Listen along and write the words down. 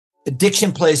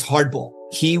Addiction plays hardball.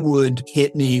 He would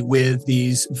hit me with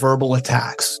these verbal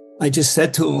attacks. I just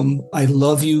said to him, I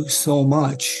love you so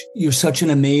much. You're such an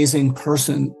amazing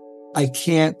person. I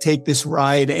can't take this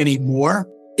ride anymore.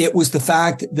 It was the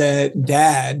fact that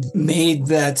Dad made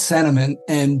that sentiment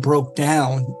and broke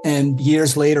down. And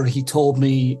years later, he told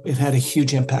me it had a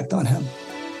huge impact on him.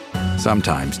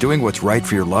 Sometimes doing what's right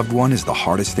for your loved one is the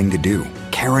hardest thing to do.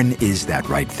 Karen is that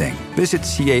right thing. Visit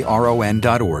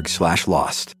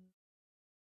caron.org/lost.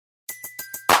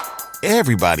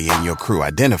 Everybody in your crew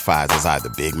identifies as either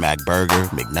Big Mac Burger,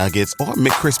 McNuggets, or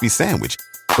McCrispy Sandwich.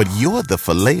 But you're the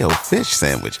Filet-O-Fish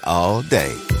Sandwich all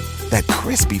day. That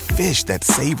crispy fish, that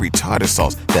savory tartar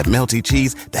sauce, that melty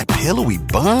cheese, that pillowy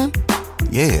bun.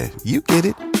 Yeah, you get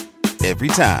it. Every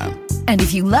time. And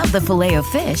if you love the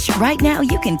Filet-O-Fish, right now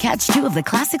you can catch two of the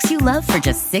classics you love for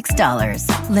just $6.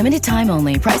 Limited time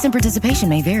only. Price and participation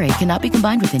may vary. Cannot be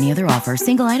combined with any other offer.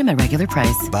 Single item at regular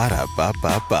price.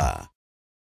 Ba-da-ba-ba-ba.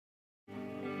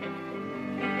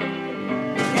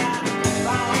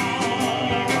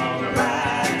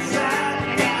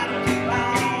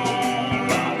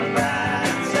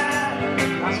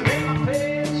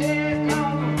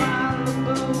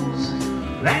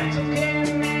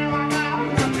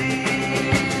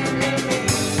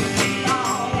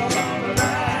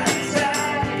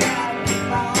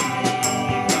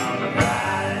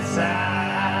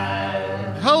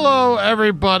 Hello,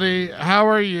 everybody. How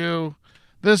are you?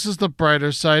 This is the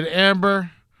brighter side.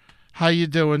 Amber, how you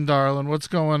doing, darling? What's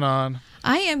going on?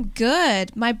 I am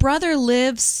good. My brother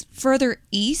lives further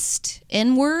east,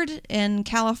 inward in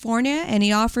California, and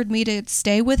he offered me to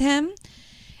stay with him.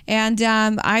 And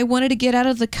I wanted to get out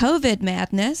of the COVID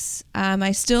madness.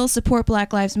 I still support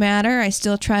Black Lives Matter. I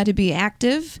still try to be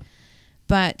active.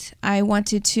 But I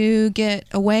wanted to get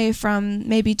away from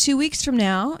maybe 2 weeks from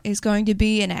now is going to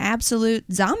be an absolute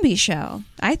zombie show,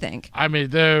 I think. I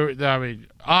mean,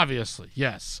 obviously,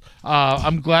 yes.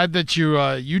 I'm glad that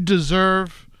you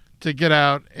deserve to get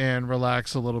out and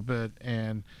relax a little bit.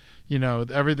 And, you know,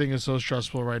 everything is so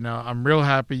stressful right now. I'm real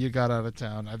happy you got out of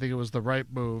town. I think it was the right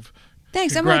move.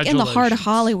 Thanks. I'm like in the heart of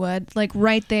Hollywood, like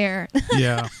right there.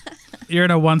 Yeah. You're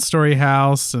in a one-story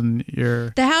house, and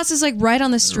the house is like right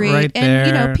on the street, right and there.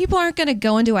 you know, people aren't going to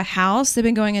go into a house. They've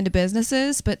been going into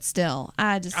businesses, but still,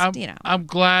 I'm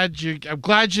glad you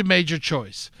made your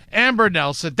choice. Amber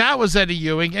Nelson, that was Eddie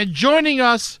Ewing, and joining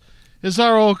us is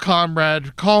our old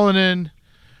comrade calling in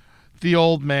the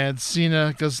old man,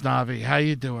 Sina Ghaznavi. How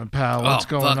you doing, pal? What's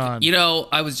going on? You know,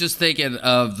 I was just thinking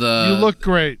of the. You look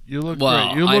great. You look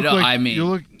great. You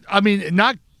look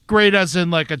not great as in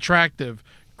like attractive.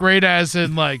 Great as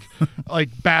in like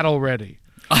battle ready.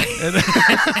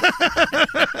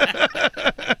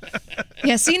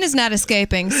 Yeah, Cena's not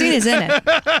escaping. Cena's in it.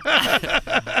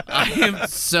 I am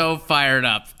so fired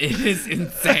up. It is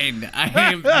insane.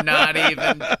 I am not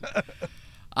even.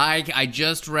 I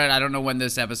just read, I don't know when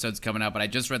this episode's coming out, but I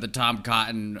just read the Tom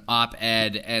Cotton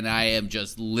op-ed, and I am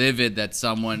just livid that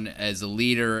someone as a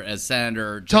leader, as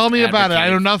senator, tell me about it. I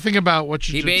know nothing about what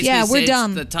you just... Yeah, we're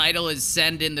dumb. The title is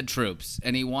Send in the Troops,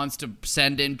 and he wants to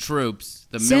send in troops,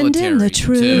 the send military. In the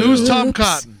troops. Who's Tom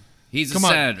Cotton? He's Come a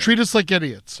on, senator. Treat us like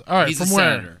idiots. All right, he's from a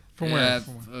where? Senator. From where?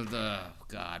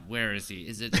 God, where is he?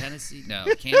 Is it Tennessee? No.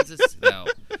 Kansas? No.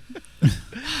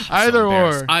 Either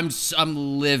or. I'm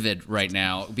livid right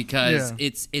now because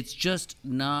it's just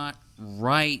not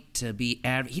right to be he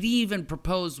didn't even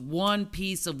propose one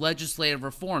piece of legislative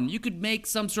reform. You could make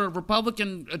some sort of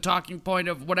Republican talking point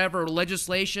of whatever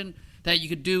legislation that you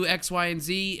could do X, Y, and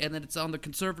Z, and then it's on the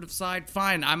conservative side.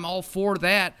 Fine, I'm all for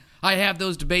that. I have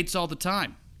those debates all the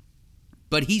time.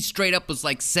 But he straight up was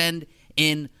like, send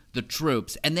in the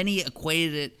troops. And then he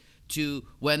equated it to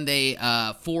when they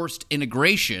forced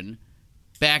integration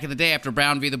back in the day after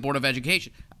Brown v. the Board of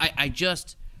Education. I'm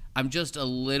just a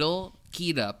little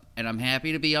keyed up, and I'm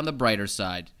happy to be on the brighter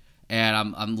side. And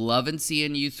I'm loving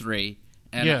seeing you three.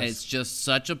 And It's just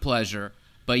such a pleasure.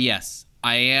 But yes,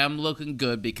 I am looking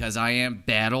good because I am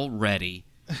battle ready.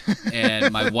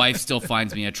 And my wife still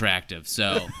finds me attractive.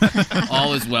 So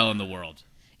all is well in the world.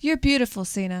 You're beautiful,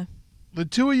 Cena. The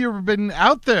two of you have been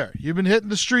out there. You've been hitting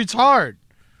the streets hard.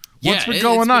 What's been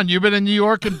going on? You've been in New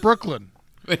York and Brooklyn.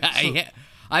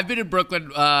 I've been in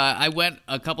Brooklyn. I went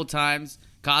a couple times.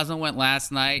 Cosmo went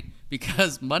last night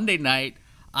because Monday night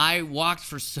I walked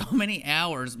for so many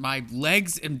hours. My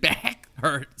legs and back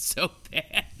hurt so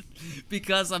bad.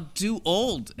 because I'm too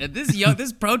old. And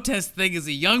this protest thing is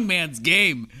a young man's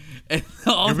game. And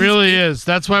it really is.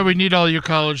 That's why we need all you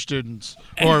college students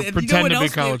or pretend to be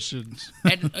college students.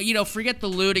 And, forget the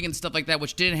looting and stuff like that,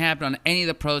 which didn't happen on any of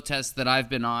the protests that I've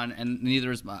been on, and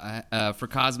neither is for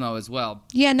Cosmo as well.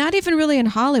 Yeah, not even really in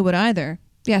Hollywood either.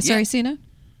 Yeah, sorry, Cena?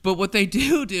 But what they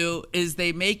do is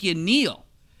they make you kneel.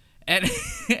 And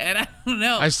I don't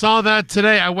know. I saw that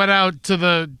today. I went out to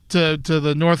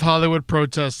the North Hollywood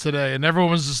protest today, and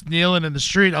everyone was just kneeling in the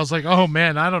street. I was like, oh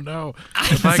man, I don't know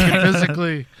if I can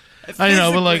physically. I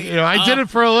know, but I did it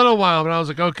for a little while, but I was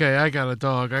like, okay, I got a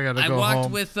dog. I got to go home. I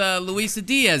walked with Luisa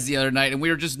Diaz the other night, and we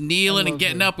were just kneeling and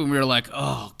getting up, and we were like,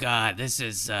 oh God, this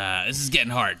is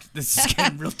getting hard. This is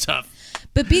getting real tough.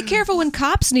 But be careful when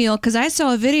cops kneel, because I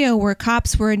saw a video where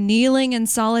cops were kneeling in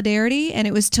solidarity, and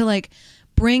it was to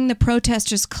bring the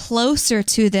protesters closer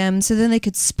to them so then they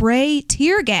could spray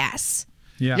tear gas.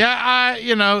 Yeah.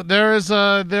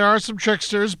 There are some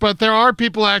tricksters, but there are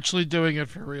people actually doing it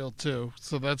for real too.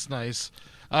 So that's nice.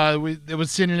 It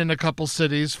was seen in a couple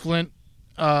cities. Flint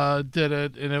did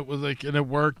it, and it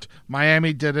worked.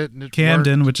 Miami did it, and it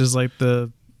Camden, worked. which is I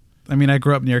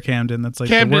grew up near Camden. That's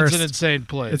Camden's the worst. An insane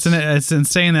place. It's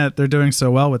insane that they're doing so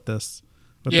well with this.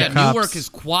 With the cops. Newark is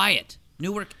quiet.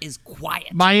 Newark is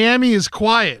quiet. Miami is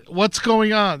quiet. What's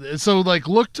going on? So,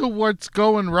 look to what's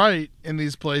going right in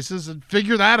these places and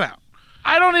figure that out.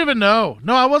 I don't even know.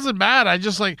 No, I wasn't mad.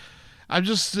 Everything's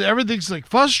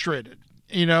frustrated,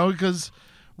 because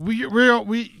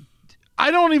I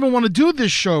don't even want to do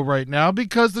this show right now,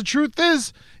 because the truth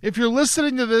is, if you're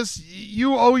listening to this,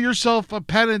 you owe yourself a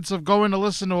penance of going to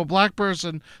listen to a black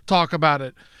person talk about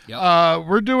it. Yep.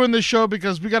 We're doing this show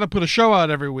because we got to put a show out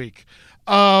every week.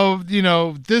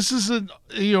 This is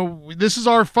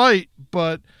our fight,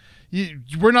 but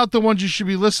we're not the ones you should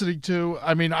be listening to.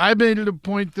 I mean, I made it a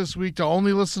point this week to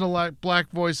only listen to black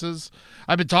voices.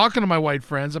 I've been talking to my white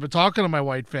friends. I've been talking to my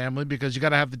white family, because you got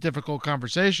to have the difficult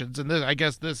conversations. And I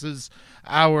guess this is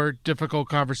our difficult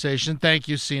conversation. Thank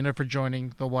you, Cena, for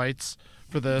joining the whites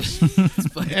for this.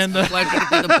 It's and I'm to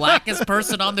be the blackest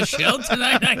person on the show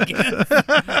tonight, I guess.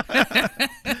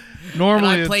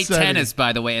 Normally, and I play tennis,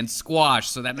 by the way, and squash,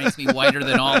 so that makes me whiter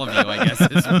than all of you, I guess,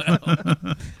 as well.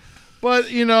 But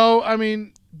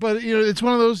it's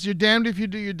one of those, you're damned if you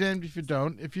do, you're damned if you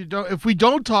don't. If we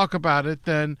don't talk about it,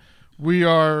 then we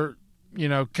are,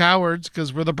 cowards,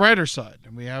 because we're the brighter side,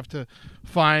 and we have to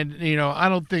find,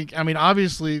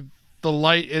 obviously the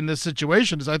light in this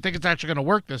situation is, I think it's actually going to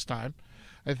work this time.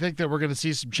 I think that we're going to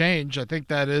see some change. I think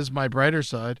that is my brighter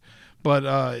side. But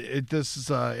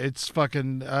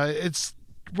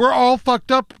we're all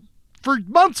fucked up for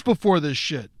months before this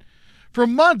shit. For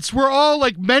months, we're all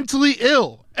mentally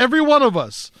ill, every one of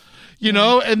us,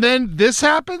 and then this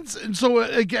happens. And so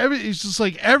it's just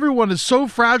everyone is so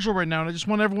fragile right now. And I just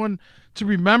want everyone to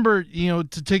remember, to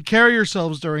take care of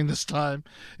yourselves during this time,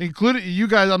 including you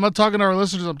guys. I'm not talking to our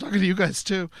listeners. I'm talking to you guys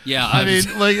too. Yeah. It's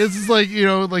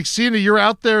Cena, you're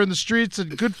out there in the streets,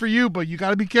 and good for you, but you got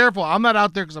to be careful. I'm not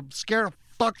out there because I'm scared of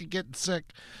fucking getting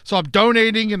sick. So I'm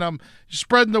donating, and I'm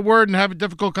spreading the word and having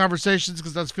difficult conversations,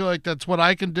 because I feel like that's what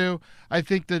I can do. I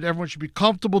think that everyone should be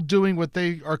comfortable doing what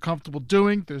they are comfortable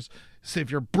doing.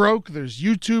 If you're broke, there's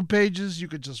YouTube pages you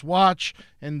could just watch,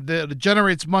 and it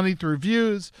generates money through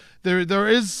views. There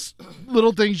is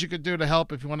little things you could do to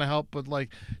help if you want to help, but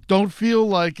don't feel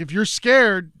like if you're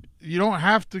scared, you don't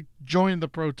have to join the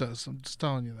protests. I'm just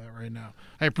telling you that right now.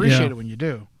 I appreciate it when you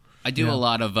do. I do a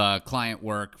lot of client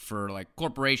work for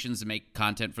corporations to make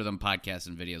content for them, podcasts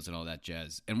and videos and all that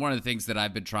jazz. And one of the things that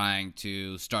I've been trying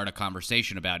to start a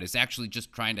conversation about is actually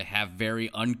just trying to have very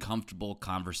uncomfortable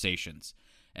conversations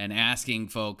and asking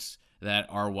folks that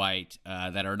are white,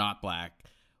 that are not black,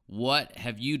 what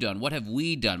have you done? What have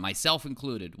we done, myself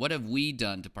included? What have we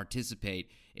done to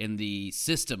participate in the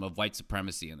system of white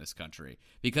supremacy in this country?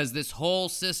 Because this whole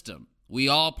system, we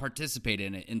all participate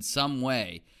in it in some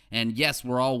way. And yes,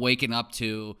 we're all waking up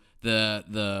to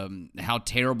the how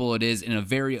terrible it is in a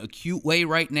very acute way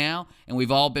right now. And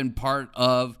we've all been part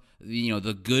of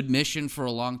the good mission for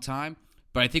a long time.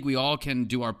 But I think we all can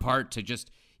do our part to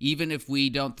just, even if we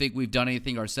don't think we've done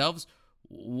anything ourselves,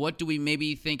 what do we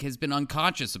maybe think has been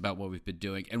unconscious about what we've been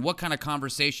doing? And what kind of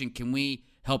conversation can we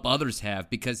help others have?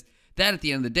 Because that, at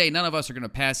the end of the day, none of us are going to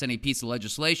pass any piece of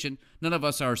legislation. None of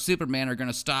us are Superman are going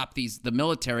to stop the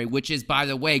military, which is, by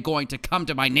the way, going to come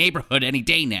to my neighborhood any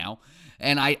day now.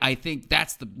 And I think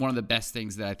that's one of the best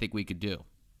things that I think we could do.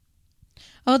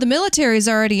 Oh, the military is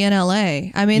already in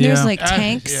LA. I mean, there's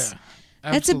tanks.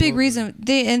 That's a big reason.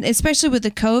 And especially with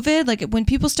the COVID, like when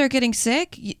people start getting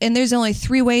sick and there's only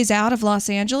 3 ways out of Los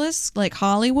Angeles, like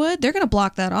Hollywood, they're going to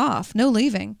block that off. No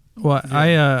leaving. Well,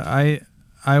 I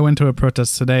went to a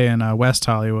protest today in West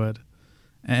Hollywood,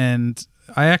 and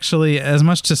I actually, as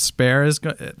much despair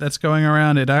that's going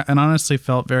around, it honestly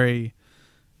felt very,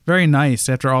 very nice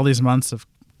after all these months of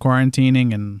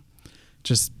quarantining and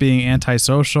just being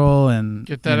antisocial and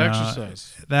get that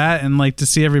exercise. That and like to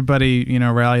see everybody,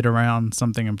 rallied around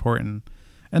something important.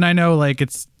 And I know like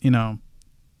it's,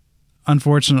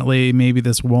 unfortunately maybe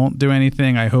this won't do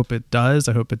anything. I hope it does.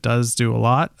 I hope it does do a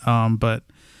lot. But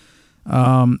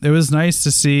it was nice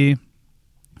to see,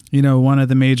 one of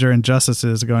the major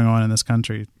injustices going on in this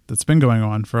country that's been going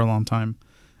on for a long time.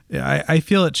 I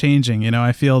feel it changing.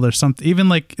 I feel there's something, even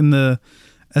like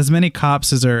as many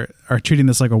cops as are treating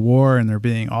this like a war and they're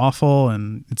being awful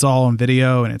and it's all on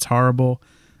video and it's horrible.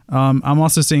 I'm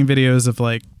also seeing videos of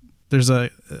like, there's a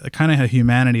kind of a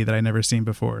humanity that I never seen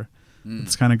before.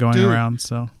 It's kind of going around.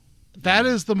 So that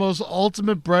is the most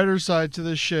ultimate brighter side to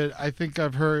this shit I think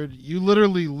I've heard. You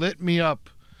literally lit me up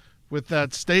with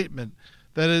that statement.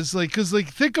 That is like, cause like,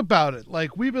 think about it.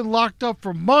 Like we've been locked up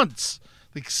for months.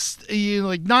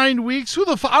 Like 9 weeks. Who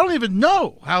the fuck? I don't even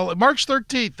know how. March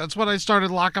 13th. That's when I started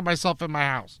locking myself in my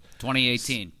house.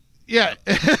 2018. Yeah.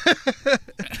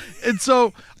 And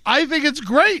so I think it's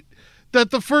great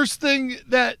that the first thing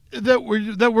that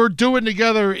we're doing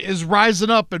together is rising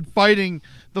up and fighting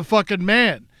the fucking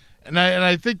man. And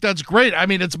I think that's great. I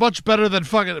mean, it's much better than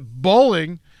fucking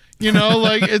bowling.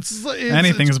 Like it's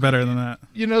anything's better than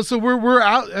that. So we're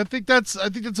out. I think that's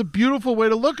a beautiful way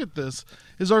to look at this.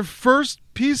 Is our first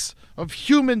piece of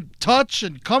human touch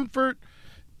and comfort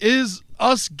is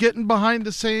us getting behind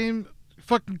the same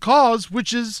fucking cause,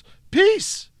 which is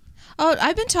peace. Oh,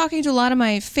 I've been talking to a lot of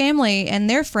my family and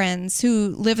their friends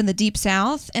who live in the Deep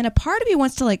South, and a part of me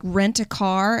wants to like rent a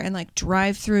car and like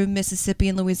drive through Mississippi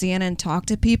and Louisiana and talk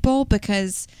to people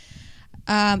because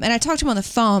and I talked to them on the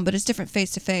phone, but it's different face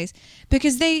to face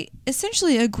because they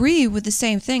essentially agree with the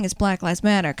same thing as Black Lives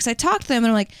Matter. Because I talked to them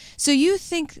and I'm like, so you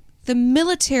think the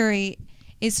military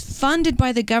is funded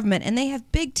by the government and they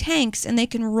have big tanks and they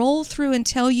can roll through and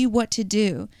tell you what to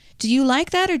do. Do you like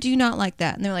that or do you not like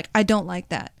that? And they're like, I don't like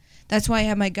that. That's why I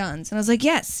have my guns. And I was like,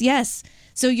 yes.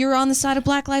 So you're on the side of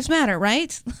Black Lives Matter,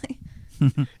 right?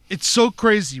 It's so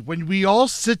crazy. When we all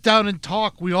sit down and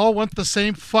talk, we all want the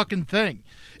same fucking thing.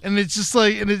 And it's just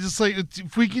like,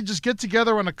 if we could just get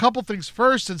together on a couple things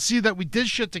first and see that we did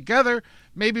shit together,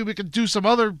 maybe we could do some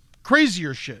other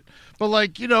crazier shit. But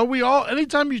like, we all,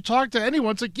 anytime you talk to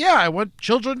anyone, it's like, yeah, I want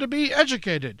children to be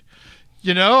educated.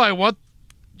 I want,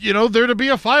 there to be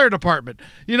a fire department.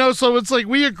 So it's like,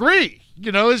 we agree.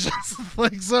 It's just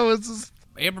like, so it's just.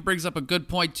 Amber brings up a good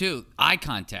point too. Eye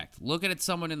contact. Looking at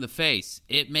someone in the face.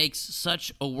 It makes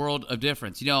such a world of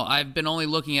difference. I've been only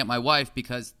looking at my wife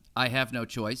because I have no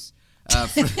choice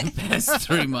for the past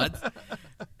 3 months.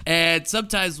 And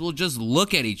sometimes we'll just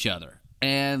look at each other.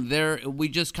 And we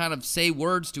just kind of say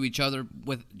words to each other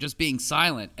with just being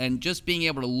silent. And just being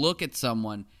able to look at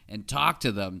someone and talk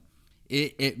to them,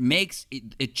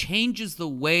 it changes the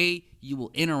way you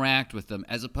will interact with them,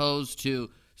 as opposed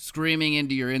to screaming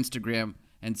into your Instagram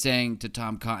and saying to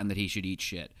Tom Cotton that he should eat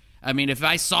shit. I mean, if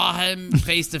I saw him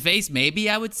face to face, maybe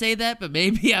I would say that, but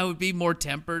maybe I would be more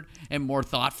tempered and more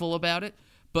thoughtful about it.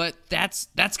 But that's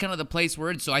kind of the place we're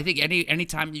in. So I think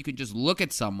anytime you can just look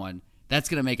at someone, that's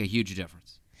going to make a huge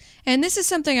difference. And this is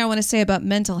something I want to say about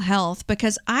mental health,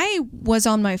 because I was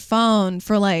on my phone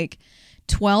for like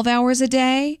 12 hours a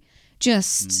day,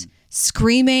 just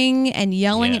screaming and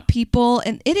yelling at people,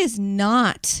 and it is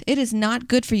not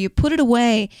good for you. Put it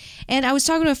away. And I was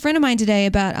talking to a friend of mine today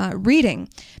about reading,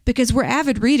 because we're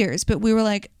avid readers, but we were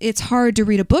like, it's hard to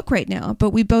read a book right now. But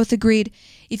we both agreed,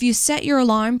 if you set your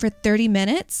alarm for 30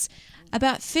 minutes,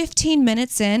 about 15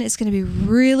 minutes in, it's going to be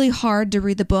really hard to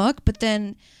read the book. But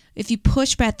then if you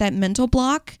push back that mental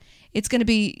block, it's going to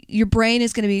be, your brain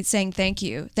is going to be saying, thank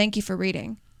you for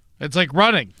reading. It's like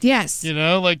running. Yes.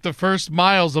 Like the first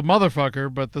mile's a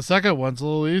motherfucker, but the second one's a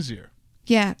little easier.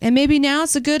 Yeah. And maybe now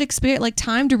it's a good experience, like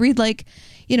time to read, like,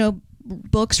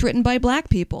 books written by Black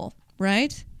people,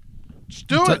 right? Just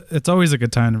do it. It's always a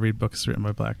good time to read books written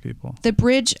by Black people. The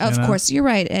Bridge, of course, you're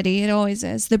right, Eddie. It always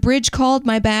is. The Bridge Called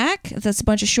My Back. That's a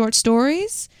bunch of short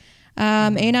stories.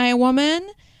 Ain't I a Woman?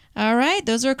 All right,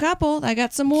 those are a couple. I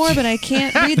got some more, but I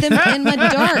can't read them in the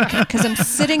dark because I'm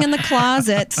sitting in the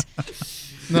closet.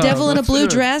 No, Devil in a Blue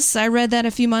Dress. I read that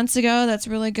a few months ago. That's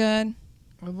really good.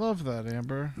 I love that,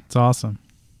 Amber. It's awesome.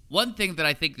 One thing that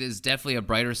I think is definitely a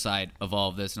brighter side of all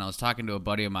of this, and I was talking to a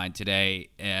buddy of mine today,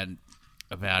 and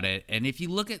about it. And if you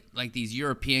look at like these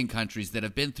European countries that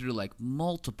have been through like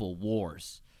multiple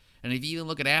wars, and if you even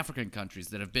look at African countries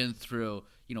that have been through,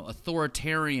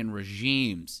 authoritarian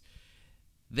regimes,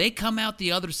 they come out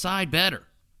the other side better.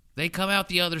 They come out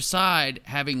the other side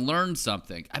having learned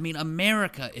something. I mean,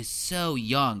 America is so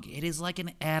young. It is like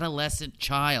an adolescent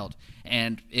child.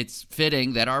 And it's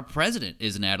fitting that our president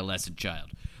is an adolescent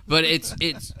child. But it's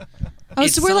Oh,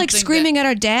 so we're like screaming at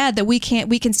our dad that we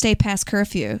can stay past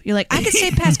curfew. You're like, I can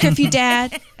stay past curfew,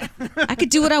 Dad. I could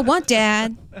do what I want,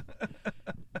 Dad.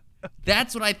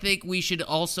 That's what I think we should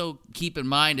also keep in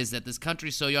mind, is that this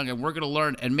country's so young and we're going to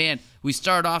learn. And man, we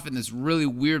start off in this really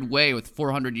weird way with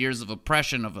 400 years of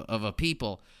oppression of a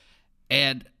people.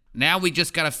 And now we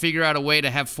just got to figure out a way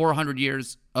to have 400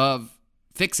 years of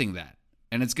fixing that.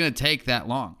 And it's going to take that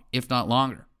long, if not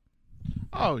longer.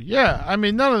 Oh, yeah. I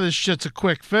mean, none of this shit's a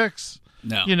quick fix.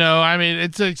 No. I mean,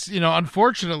 it's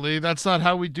unfortunately, that's not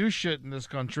how we do shit in this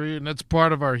country, and that's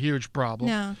part of our huge problem.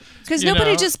 No, because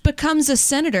nobody just becomes a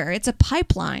senator. It's a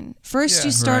pipeline. First, you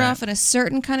start off in a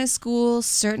certain kind of school,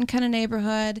 certain kind of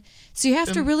neighborhood. So you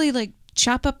have to really, like,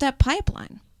 chop up that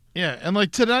pipeline. Yeah, and,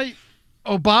 like, tonight,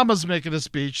 Obama's making a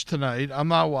speech tonight. I'm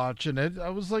not watching it. I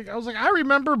was like, I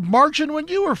remember marching when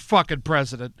you were fucking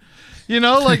president.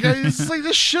 It's just like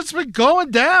this shit's been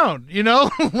going down.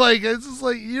 Like it's just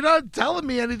like you're not telling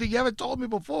me anything you haven't told me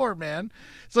before, man.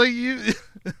 It's like you.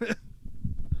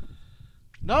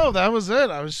 No, that was it.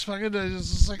 I was fucking.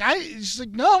 It's just like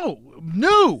no,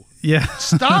 new. Yeah.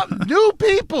 Stop, new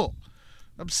people.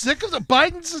 I'm sick of the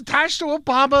Biden's attached to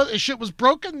Obama. The shit was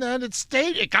broken then. It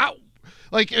stayed. It got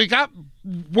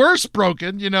worse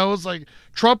broken. It was like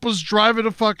Trump was driving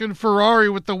a fucking Ferrari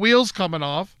with the wheels coming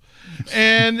off.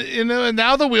 And and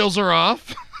now the wheels are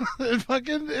off.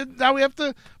 and now we have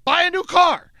to buy a new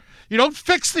car. You don't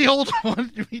fix the old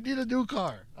one. You need a new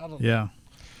car. I don't know. Yeah.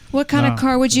 What kind of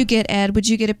car would you get, Ed? Would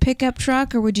you get a pickup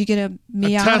truck or would you get a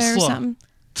Miata or something?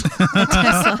 A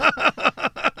Tesla.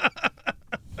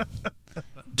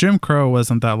 Jim Crow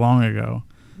wasn't that long ago.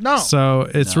 No. So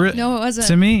it's no, it wasn't.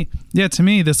 To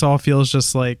me, this all feels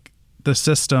just like the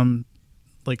system,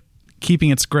 like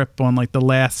keeping its grip on like the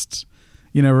last,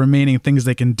 remaining things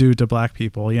they can do to black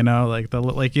people. You know what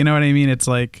I mean? It's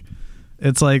like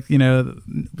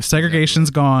segregation's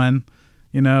gone.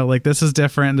 Like this is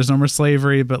different. There's no more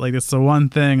slavery, but like it's the one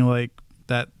thing like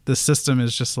that the system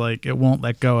is just like it won't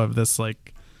let go of this like.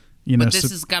 But this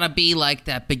has got to be like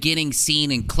that beginning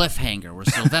scene in Cliffhanger where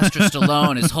Sylvester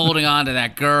Stallone is holding on to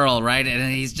that girl, right?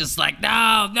 And he's just like,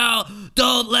 no,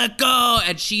 don't let go.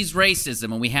 And she's racism,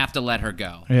 and we have to let her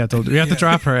go. Yeah, we have to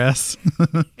drop her ass.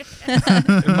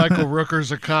 And Michael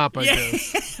Rooker's a cop, I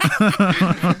guess.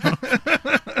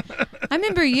 I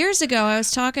remember years ago I was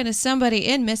talking to somebody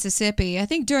in Mississippi, I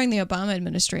think during the Obama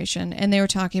administration, and they were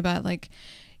talking about like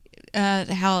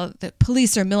how the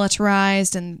police are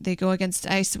militarized and they go against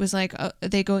ICE. It was like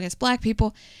they go against black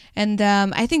people, and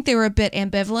I think they were a bit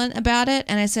ambivalent about it.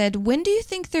 And I said, when do you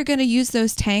think they're going to use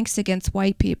those tanks against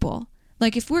white people?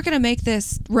 Like, if we're going to make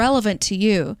this relevant to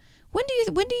you, when do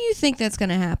you think that's going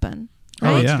to happen?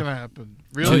 Right? Oh, yeah. It's going to happen.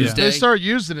 Really, they start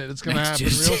using it. It's going to happen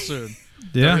real soon.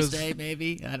 Yeah. Thursday,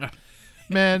 maybe. I don't.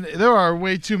 Man, there are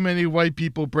way too many white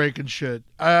people breaking shit.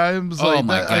 I was like,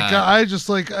 my God.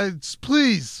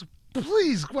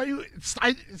 Please, what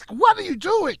are you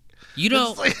doing?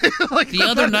 The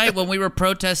other night when we were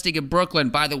protesting in Brooklyn,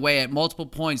 by the way, at multiple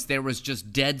points there was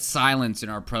just dead silence in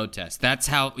our protest. That's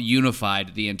how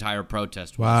unified the entire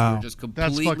protest was. Wow. We were just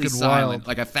completely silent,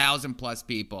 like 1,000+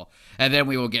 people. And then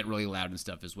we will get really loud and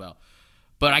stuff as well.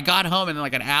 But I got home and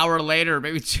like an hour later,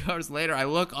 maybe 2 hours later, I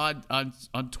look on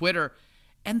Twitter,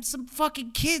 and some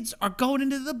fucking kids are going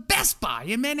into the Best Buy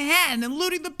in Manhattan and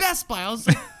looting the Best Buy. I was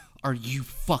like, are you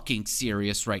fucking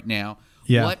serious right now?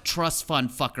 Yeah. What trust fund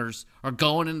fuckers are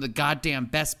going into the goddamn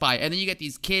Best Buy? And then you get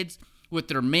these kids with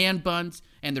their man buns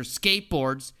and their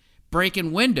skateboards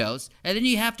breaking windows, and then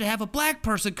you have to have a black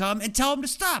person come and tell them to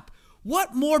stop.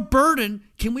 What more burden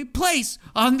can we place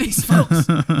on these folks?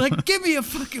 Like, give me a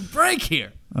fucking break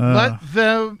here.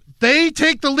 They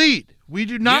take the lead. We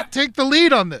do not take the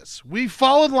lead on this. We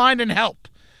fall in line and help.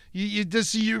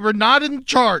 You were not in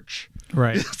charge.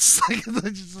 Right. It's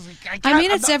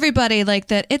it's everybody like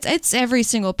that. It's every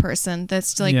single person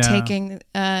that's like taking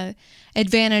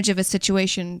advantage of a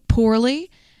situation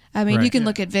poorly. I mean, you can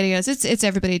look at videos. It's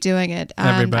everybody doing it.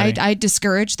 I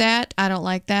discourage that. I don't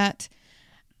like that.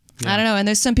 Yeah. I don't know. And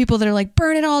there's some people that are like,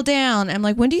 burn it all down. I'm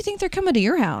like, when do you think they're coming to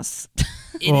your house?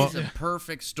 It is a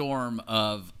perfect storm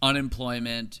of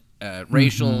unemployment,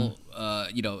 racial,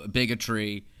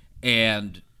 bigotry,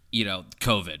 and,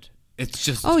 COVID. It's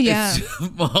just Oh, yeah.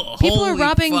 People are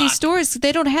robbing these stores. stores.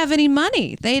 They don't have any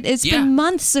money. It's been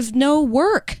months of no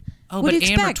work. Oh, what but do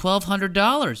you Amber, expect?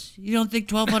 $1,200. You don't think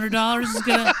 $1,200 is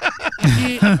gonna?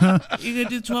 You gonna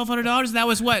do $1,200? That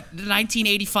was what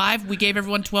 1985. We gave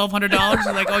everyone $1,200.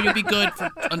 They're like, oh, you'll be good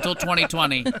until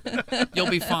 2020. You'll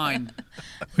be fine.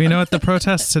 Well, you know what? The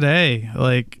protests today,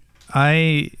 like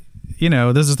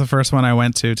this is the first one I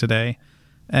went to today,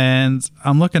 and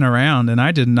I'm looking around, and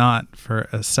I did not for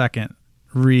a second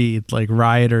read like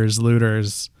rioters,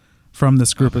 looters from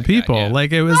this group of people. God, yeah.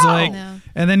 Like it was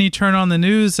and then you turn on the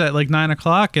news at like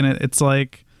 9:00, and it's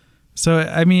like, so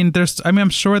I mean, I'm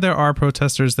sure there are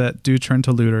protesters that do turn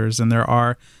to looters, and there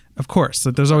are, of course,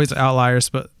 that there's always outliers,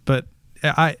 but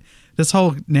this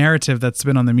whole narrative that's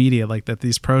been on the media, like that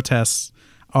these protests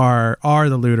are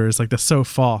the looters, like they're so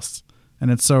false. And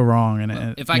it's so wrong.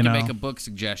 And if I can make a book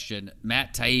suggestion,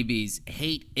 Matt Taibbi's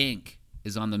Hate Inc.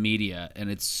 is on the media, and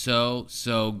it's so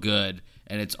good.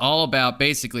 And it's all about,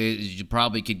 basically, as you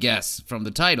probably could guess from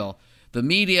the title, the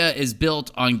media is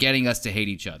built on getting us to hate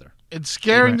each other. It's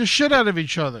scaring the shit out of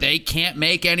each other. They can't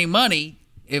make any money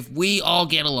if we all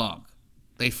get along.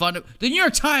 They fund it. The New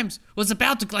York Times was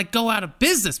about to go out of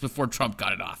business before Trump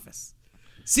got in office.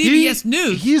 CBS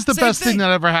News. He's the best thing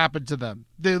that ever happened to them.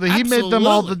 He made them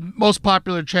all the most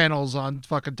popular channels on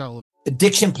fucking television.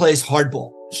 Addiction plays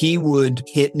hardball. He would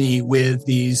hit me with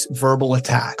these verbal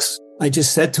attacks. I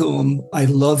just said to him, I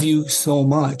love you so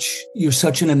much. You're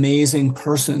such an amazing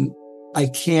person. I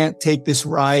can't take this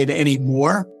ride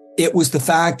anymore. It was the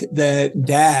fact that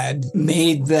Dad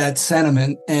made that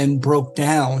sentiment and broke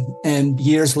down. And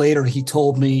years later, he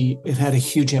told me it had a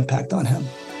huge impact on him.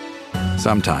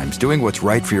 Sometimes doing what's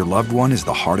right for your loved one is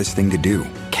the hardest thing to do.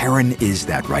 Karen is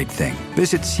that right thing.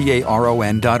 Visit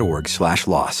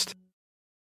caron.org/lost.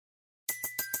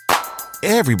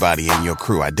 Everybody in your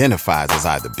crew identifies as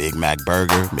either Big Mac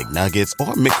Burger, McNuggets,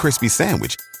 or McCrispy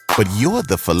Sandwich. But you're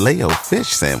the Filet-O-Fish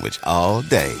Sandwich all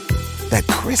day. That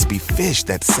crispy fish,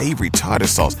 that savory tartar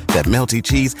sauce, that melty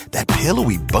cheese, that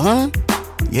pillowy bun.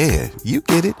 Yeah, you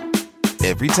get it.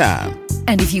 Every time.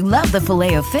 And if you love the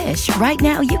Filet-O-Fish, right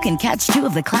now you can catch two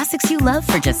of the classics you love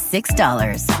for just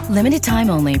 $6. Limited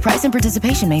time only. Price and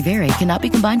participation may vary. Cannot be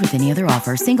combined with any other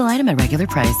offer. Single item at regular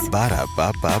price.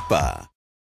 Ba-da-ba-ba-ba.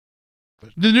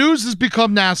 The news has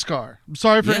become NASCAR. I'm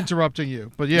sorry for interrupting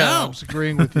you, but I was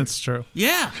agreeing with you. That's true.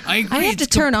 Yeah, I agree. I have to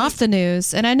turn off the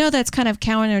news, and I know that's kind of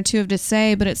counterintuitive to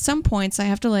say, but at some points I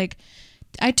have to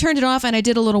I turned it off and I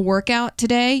did a little workout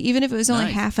today, even if it was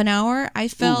only half an hour. I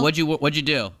felt what'd you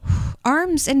do?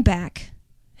 Arms and back.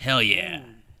 Hell yeah.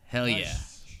 I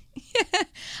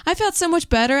felt so much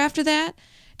better after that.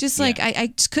 Just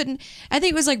I just couldn't. I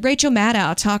think it was like Rachel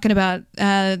Maddow talking about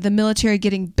the military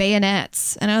getting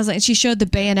bayonets, and I was like, she showed the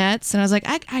bayonets, and I was like,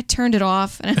 I turned it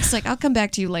off, and I was like, I'll come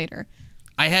back to you later.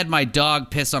 I had my dog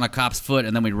piss on a cop's foot,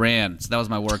 and then we ran. So that was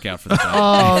my workout for the dog.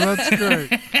 Oh, that's great!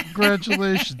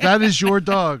 Congratulations, that is your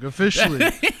dog officially.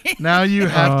 Now you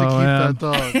have to keep that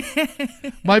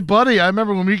dog. My buddy, I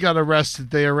remember when we got arrested.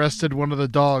 They arrested one of the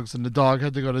dogs, and the dog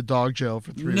had to go to dog jail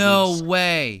for 3 weeks. No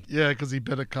way. Yeah, because he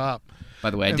bit a cop. By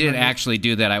the way, I didn't actually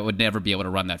do that. I would never be able to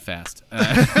run that fast.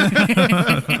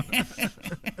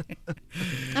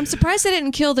 I'm surprised they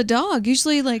didn't kill the dog.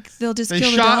 Usually, they'll just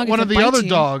kill the dog. They shot one of the other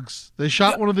dogs. They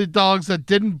shot one of the dogs that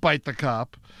didn't bite the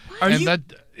cop. And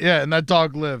that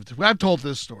dog lived. I've told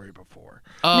this story before.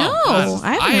 Oh, no,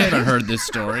 I haven't heard this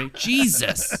story.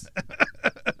 Jesus.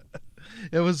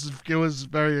 It was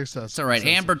very excessive. It's all right.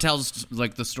 Amber tells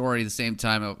the story the same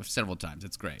time several times.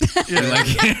 It's great.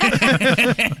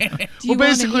 Well,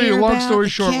 basically, long story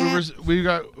short,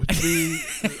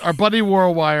 our buddy wore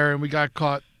a wire and we got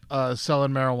caught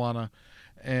selling marijuana,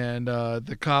 and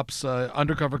the cops,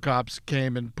 undercover cops,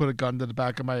 came and put a gun to the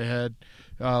back of my head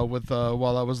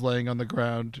while I was laying on the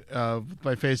ground, with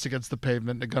my face against the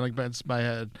pavement, and a gun against my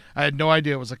head. I had no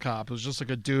idea it was a cop. It was just like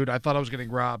a dude. I thought I was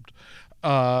getting robbed.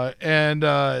 And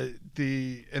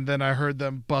then I heard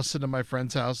them bust into my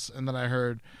friend's house, and then I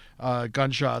heard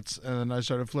gunshots, and then I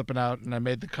started flipping out, and I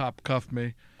made the cop cuff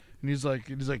me. And he's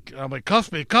like, I'm like,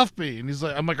 cuff me. And he's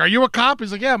like, I'm like, are you a cop?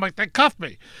 He's like, yeah. I'm like, they cuffed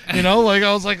me. I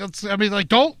was like,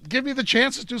 don't give me the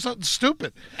chance to do something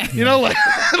stupid. Like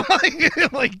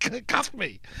cuff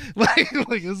me.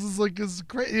 This is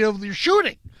great. You're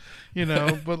shooting.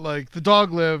 But the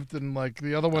dog lived, and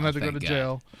the other one had to go to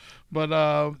jail. But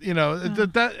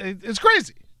it's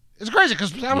crazy. It's crazy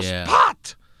because I was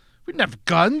pot. We didn't have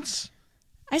guns.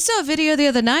 I saw a video the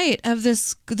other night of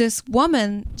this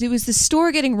woman. It was the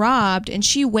store getting robbed, and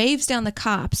she waves down the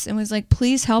cops and was like,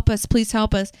 "Please help us! Please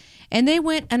help us!" And they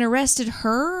went and arrested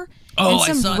her Oh,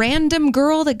 and some random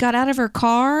girl that got out of her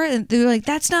car, and they're like,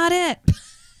 "That's not it."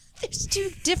 There's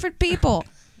two different people.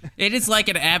 It is like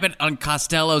an Abbott and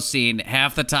Costello scene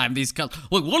half the time. These guys,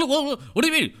 look, what do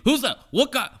you mean? Who's that?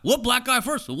 What guy? What black guy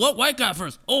first? What white guy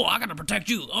first? Oh, I gotta protect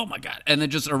you. Oh my God! And then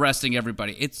just arresting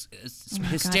everybody. It's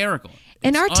hysterical.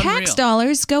 And our unreal. tax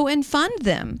dollars go and fund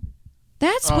them.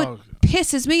 That's what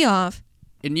pisses me off.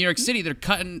 In New York City, they're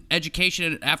cutting education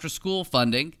and after-school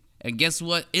funding, and guess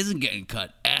what isn't getting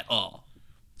cut at all?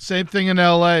 Same thing in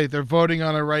L.A. They're voting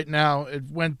on it right now.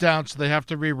 It went down, so they have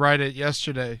to rewrite it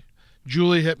yesterday.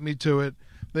 Julie hit me to it.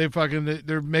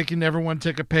 They're making everyone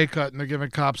take a pay cut, and they're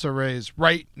giving cops a raise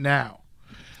right now.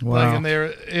 Wow. And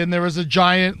there was a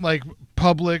giant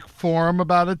public forum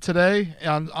about it today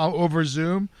over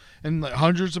Zoom, and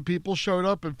hundreds of people showed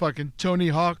up, and fucking Tony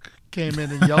Hawk came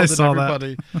in and yelled at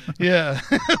everybody. Yeah.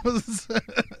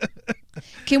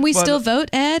 Can we still vote,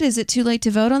 Ed? Is it too late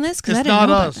to vote on this? It's not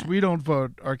us. We don't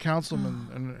vote. Our councilman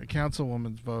and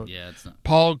councilwoman's vote. Yeah, it's not.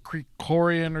 Paul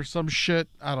Krikorian or some shit.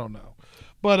 I don't know.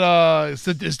 But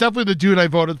it's definitely the dude I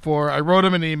voted for. I wrote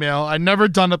him an email. I'd never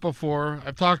done it before.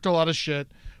 I've talked a lot of shit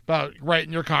about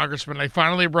writing your congressman. I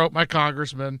finally wrote my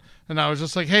congressman, and I was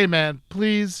just like, hey, man,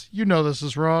 please, you know this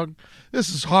is wrong. This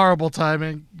is horrible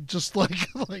timing. Just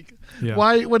yeah.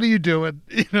 Why? What are you doing?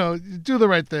 Do the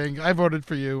right thing. I voted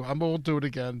for you. I won't do it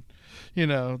again.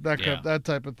 That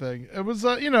type of thing. It was,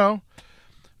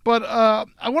 But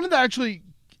I wanted to actually,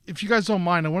 if you guys don't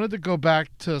mind, I wanted to go back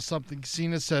to something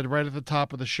Cena said right at the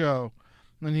top of the show.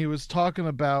 And he was talking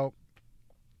about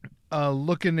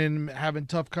looking and having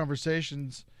tough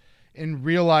conversations and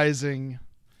realizing,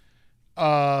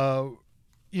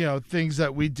 things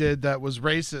that we did that was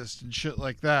racist and shit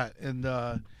like that. And,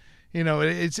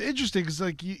 it's interesting because,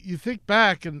 you think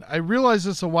back, and I realized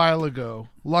this a while ago,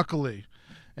 luckily,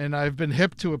 and I've been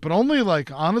hip to it, but only,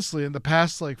 honestly, in the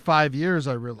past, 5 years,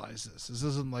 I realized this. This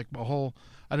isn't,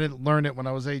 I didn't learn it when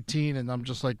I was 18, and I'm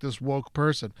just, this woke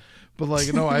person. But,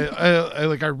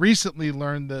 I recently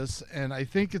learned this, and I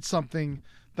think it's something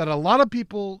that a lot of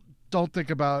people don't think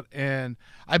about. And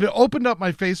I've opened up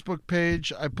my Facebook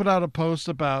page. I put out a post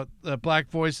about Black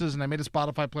Voices, and I made a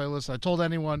Spotify playlist. I told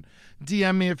anyone,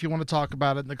 DM me if you want to talk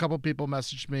about it. And a couple people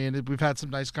messaged me, and we've had some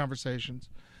nice conversations.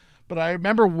 But I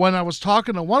remember when I was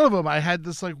talking to one of them, I had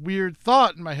this weird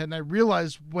thought in my head, and I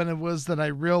realized when it was that I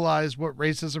realized what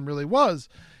racism really was.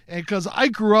 And because I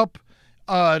grew up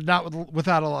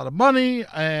without a lot of money,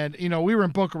 and we were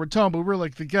in Boca Raton, but we were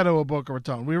the ghetto of Boca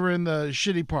Raton. We were in the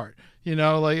shitty part,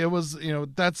 it was,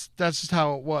 that's just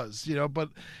how it was,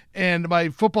 and my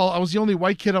football, I was the only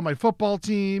white kid on my football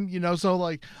team,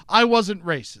 so I wasn't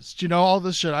racist, all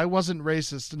this shit. I wasn't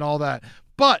racist and all that.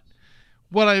 But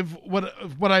what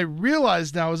I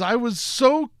realized now is I was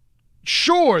so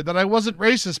sure that I wasn't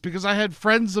racist because I had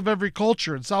friends of every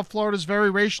culture, and South Florida is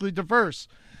very racially diverse.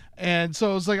 And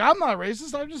so it's I'm not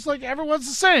racist. I'm just everyone's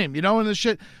the same, and this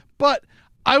shit. But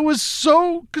I was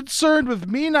so concerned with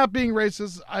me not being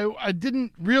racist, I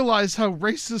didn't realize how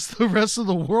racist the rest of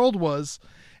the world was.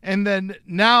 And then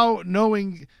now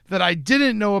knowing that I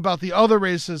didn't know about the other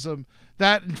racism,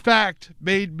 that in fact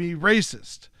made me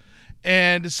racist.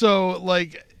 And so I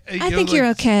think you're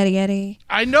okay, Eddie.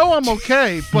 I know I'm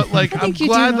okay, but I'm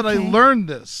glad that I learned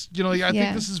this. I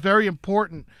think this is very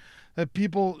important that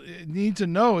people need to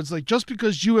know. It's just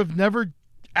because you have never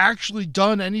actually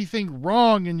done anything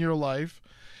wrong in your life,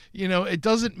 it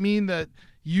doesn't mean that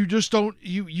you just don't,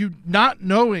 you not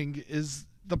knowing is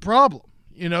the problem,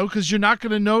 because you're not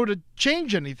going to know to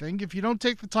change anything if you don't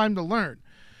take the time to learn.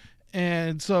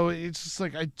 And so it's just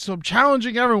so I'm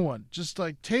challenging everyone, just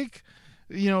take,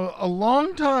 a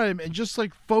long time and just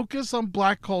focus on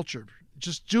Black culture.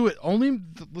 Just do it. Only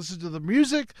listen to the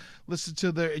music,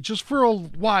 just for a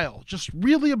while. Just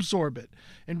really absorb it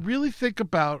and really think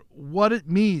about what it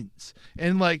means.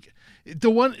 And the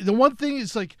one thing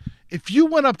is if you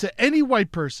went up to any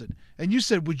white person and you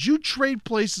said, would you trade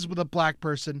places with a Black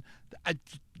person?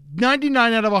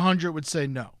 99 out of 100 would say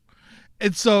no.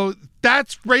 And so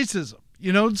that's racism,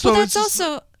 So that's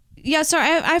also... Yeah, sorry,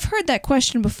 I've heard that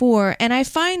question before, and I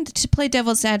find, to play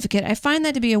devil's advocate, I find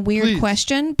that to be a weird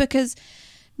question because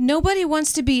nobody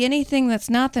wants to be anything that's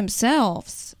not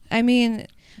themselves. I mean,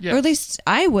 or at least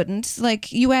I wouldn't.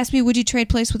 You asked me, would you trade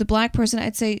place with a Black person?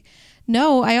 I'd say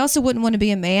no. I also wouldn't want to be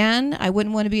a man. I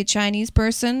wouldn't want to be a Chinese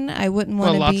person. I wouldn't want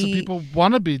to be... Well, lots of people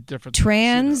want to be different.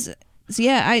 Trans. So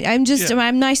yeah,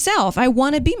 I'm myself. I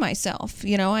want to be myself.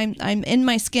 I'm in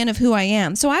my skin of who I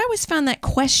am. So I always found that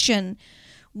question...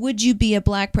 Would you be a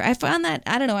Black person? I found that,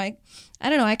 I don't know.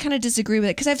 I kind of disagree with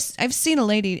it because I've seen a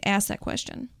lady ask that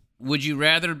question. Would you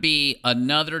rather be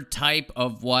another type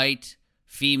of white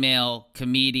female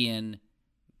comedian,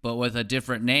 but with a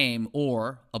different name,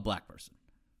 or a black person?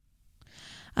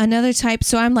 Another type.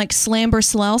 So I'm like Slamber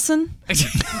Slelson.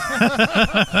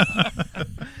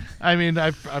 I mean,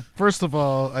 I first of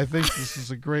all, I think this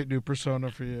is a great new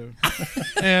persona for you.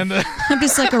 And I'm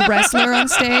just like a wrestler on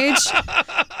stage.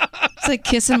 It's like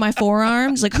kissing my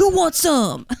forearms. Like, who wants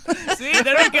some? See,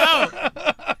 there we go.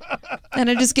 And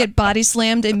I just get body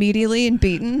slammed immediately and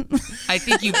beaten. I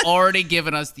think you've already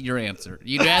given us your answer.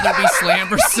 You'd rather be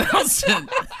Slamber Selson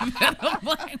than a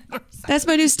black person. That's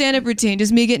my new stand-up routine.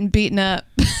 Just me getting beaten up.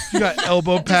 You got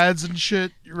elbow pads and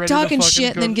shit. You're ready Talking to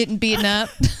shit and then getting beaten up.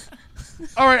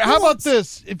 All right, how about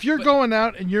this? If you're going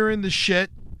out and you're in the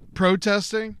shit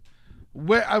protesting,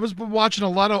 where I was watching a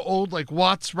lot of old like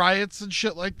Watts riots and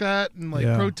shit like that, and like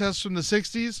protests from the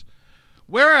 60s.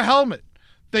 Wear a helmet.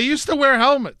 They used to wear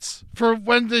helmets for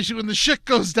when the shit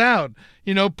goes down.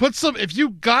 You know, put some. If you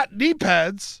got knee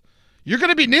pads, you're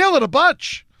gonna be kneeling a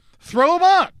bunch. Throw them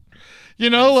on. You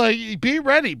know, like be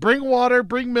ready. Bring water.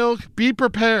 Bring milk. Be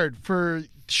prepared for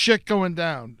shit going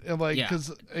down. And like,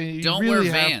 because you don't really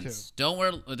wear have Vans. to.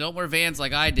 Don't wear Vans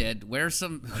like I did. Wear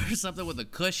something with a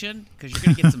cushion, because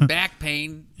you're gonna get some back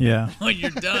pain. When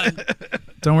you're done.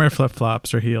 Don't wear flip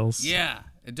flops or heels. Yeah.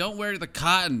 And don't wear the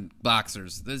cotton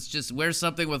boxers. Let's just wear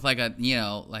something with like a, you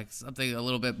know, like something a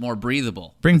little bit more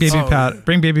breathable. Bring baby powder.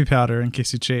 Bring baby powder in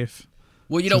case you chafe.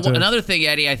 Well, you know, another thing,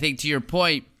 Eddie, I think to your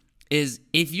point is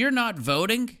if you're not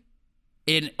voting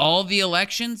in all the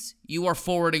elections, you are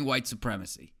forwarding white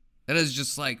supremacy. That is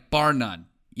just like bar none,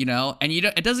 you know? And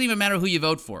it doesn't even matter who you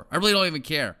vote for. I really don't even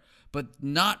care. But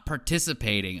not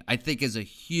participating, I think, is a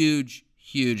huge,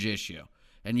 huge issue.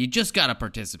 And you just got to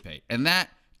participate. And that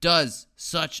does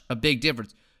such a big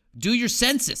difference. Do your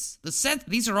census.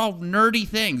 These are all nerdy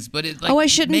things, but it like I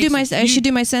shouldn't do my I should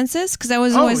do my census, because I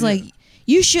was always like,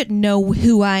 you shouldn't know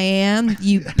who I am,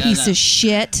 you piece of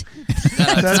shit. No,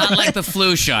 it's not like the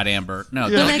flu shot, Amber. No,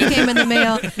 When that came in the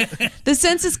mail, the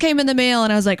census came in the mail,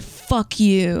 and I was like, fuck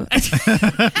you.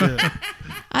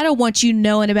 I don't want you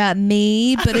knowing about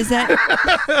me, but is that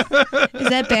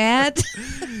bad?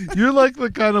 You're like the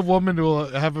kind of woman who will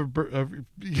have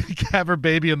her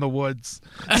baby in the woods.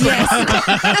 Yes.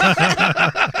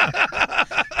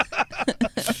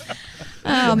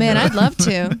 Oh man, I'd love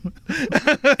to.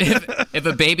 If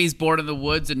a baby's born in the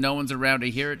woods and no one's around to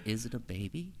hear it, is it a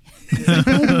baby?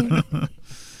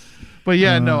 But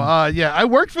I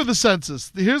worked for the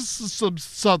census. Here's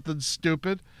something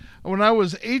stupid. When I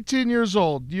was 18 years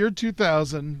old, year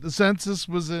 2000, the census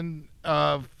was in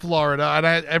Florida, and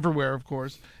everywhere, of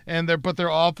course. But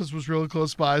their office was really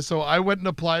close by, so I went and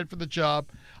applied for the job.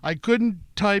 I couldn't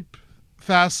type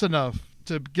fast enough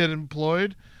to get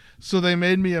employed, so they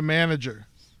made me a manager.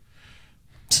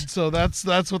 So that's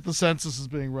what the census is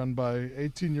being run by,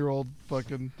 18-year-old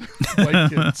fucking white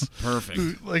kids. Perfect.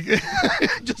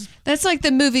 That's like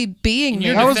the movie Being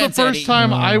There. That was the first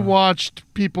time I watched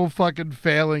people fucking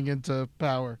failing into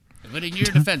power. But in your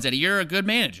defense, Eddie, you're a good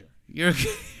manager.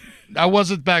 I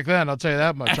wasn't back then, I'll tell you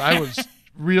that much. I was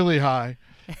really high.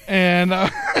 And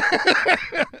I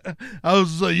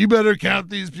was like, you better count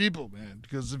these people, man,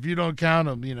 because if you don't count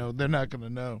them, you know, they're not going to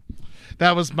know.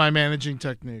 That was my managing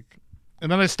technique.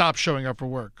 And then I stopped showing up for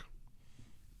work.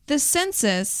 The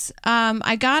census,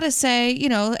 I gotta say, you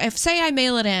know, say I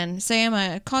mail it in, say I'm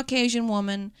a Caucasian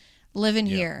woman living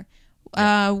here,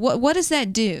 what does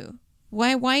that do?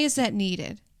 Why is that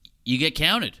needed? You get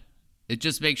counted. It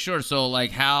just makes sure. So, like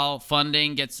how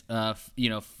funding gets,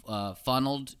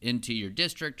 funneled into your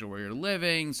district or where you're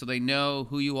living, so they know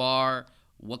who you are,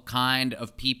 what kind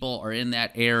of people are in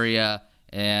that area,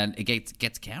 and it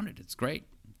gets counted. It's great.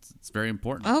 It's very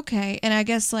important. Okay, and I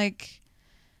guess like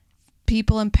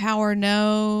people in power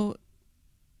know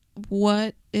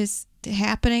what is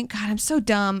happening. God, I'm so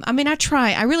dumb. I mean, I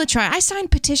really try. I sign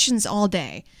petitions all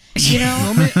day. You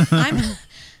know,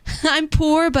 I'm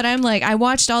poor, but I'm like, I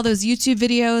watched all those YouTube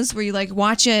videos where you like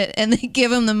watch it and they give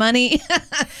them the money.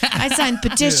 I sign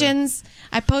petitions.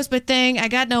 I post my thing. I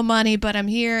got no money, but I'm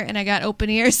here and I got open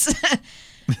ears.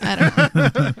 I don't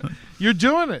know. You're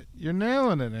doing it. You're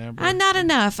nailing it, Amber. Not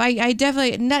enough. I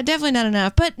definitely not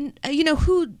enough. But you know,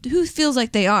 who feels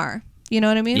like they are? You know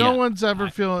what I mean? No one's ever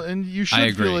feeling, and you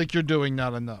should feel like you're doing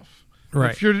not enough.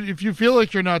 Right. If you feel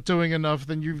like you're not doing enough,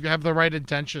 then you have the right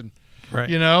intention. Right.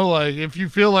 You know, like if you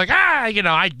feel like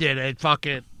I did it, fuck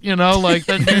it, like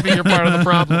then maybe you're part of the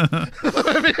problem.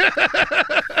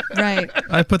 Right.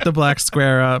 I put the black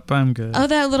square up. I'm good. Oh,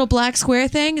 that little black square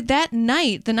thing? That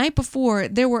night, the night before,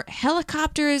 there were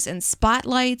helicopters and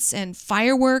spotlights and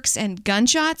fireworks and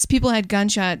gunshots. People had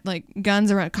guns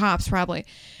around cops, probably.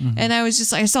 Mm-hmm. And I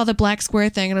saw the black square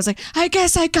thing, and I was like, I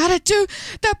guess I gotta do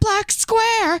the black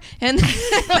square. And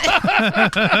I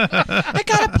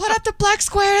gotta put up the black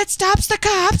square. It stops the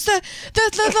cops, the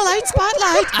light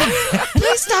spotlight.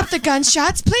 Please stop the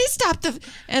gunshots. Please stop the...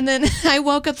 And then I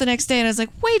woke up the next day, and I was like,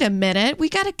 wait a minute, we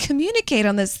got to communicate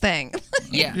on this thing.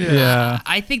 Yeah.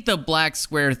 I think the black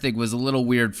square thing was a little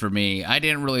weird for me. I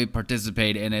didn't really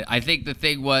participate in it. I think the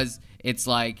thing was, it's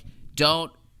like,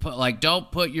 don't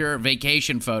put your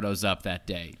vacation photos up that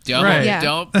day.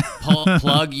 Don't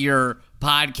plug your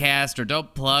podcast, or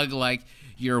don't plug like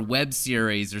your web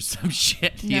series or some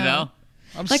shit, you know?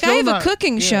 I have a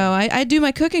cooking show. I do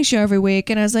my cooking show every week,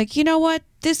 and I was like, you know what?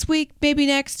 This week, maybe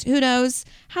next, who knows?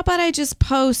 How about I just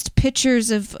post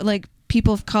pictures of like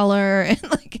people of color and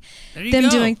like them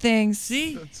doing things?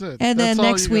 See? That's it. And That's then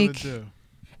next week. do.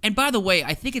 And by the way,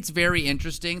 I think it's very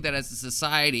interesting that as a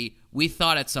society, we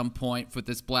thought at some point with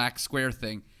this black square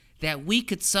thing that we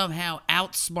could somehow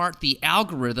outsmart the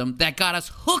algorithm that got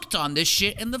us hooked on this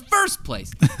shit in the first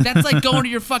place. That's like going to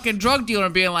your fucking drug dealer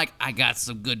and being like, I got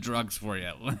some good drugs for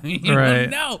you. Right.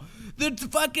 No, the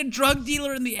fucking drug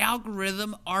dealer and the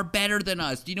algorithm are better than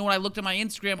us. Do you know when I looked at my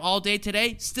Instagram all day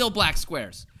today? Still black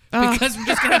squares. Because we're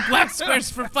just going to have black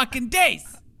squares for fucking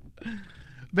days.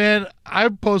 Man, I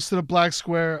posted a black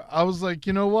square. I was like,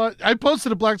 you know what? I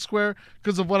posted a black square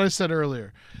because of what I said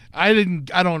earlier. I don't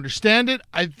understand it.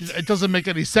 It doesn't make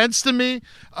any sense to me.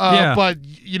 But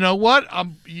you know what?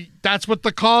 That's what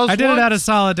the cause was. I did it out of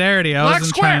solidarity. I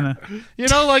wasn't trying to.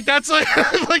 That's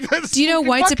like that's. Do you know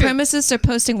white supremacists are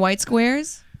posting white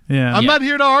squares? Yeah. I'm not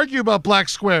here to argue about black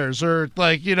squares or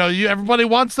everybody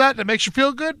wants that and it makes you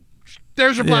feel good.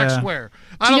 There's your black square.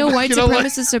 Do you know white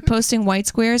supremacists are posting white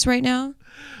squares right now?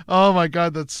 Oh my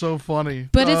God, that's so funny.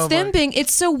 But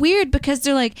it's so weird because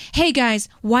they're like, hey guys,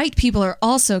 white people are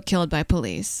also killed by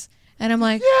police. And I'm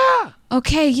like, yeah.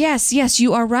 Okay, yes,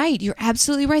 you are right. You're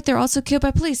absolutely right. They're also killed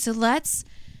by police. So let's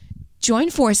join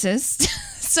forces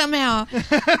somehow.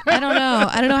 I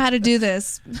don't know how to do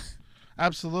this.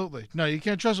 Absolutely. No, you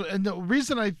can't trust it. And the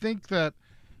reason I think that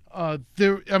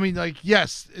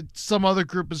some other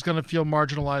group is going to feel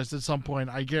marginalized at some point.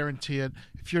 I guarantee it.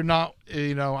 If you're not,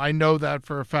 I know that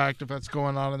for a fact. If that's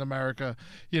going on in America,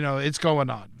 it's going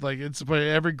on. But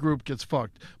every group gets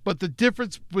fucked. But the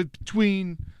difference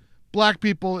between black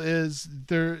people is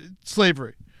their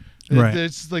slavery. Right.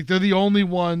 It's like they're the only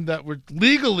one that were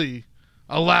legally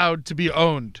allowed to be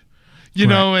owned.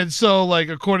 Know, and so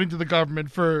according to the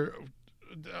government for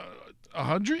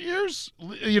 100 years,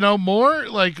 more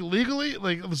legally,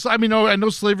 I know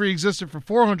slavery existed for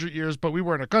 400 years, but we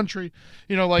weren't a country,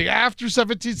 after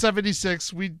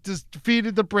 1776, we just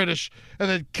defeated the British and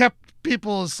then kept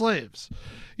people as slaves,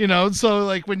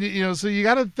 so when so you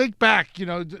got to think back,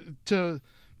 to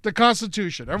the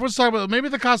Constitution. Everyone's talking about maybe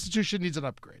the Constitution needs an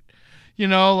upgrade,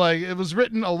 it was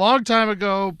written a long time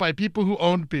ago by people who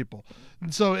owned people.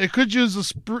 And so it could use a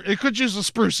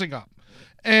sprucing up.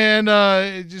 And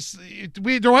there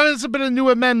hasn't been a new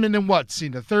amendment in what,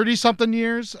 Cena, 30-something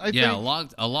years, I think? Yeah,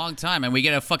 a long time. And we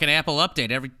get a fucking Apple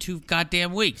update every 2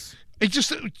 goddamn weeks.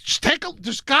 There's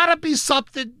got to be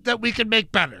something that we can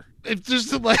make better. It's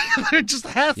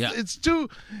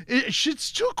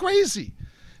shit's too crazy.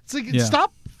 It's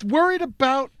stop worried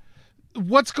about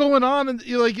what's going on. And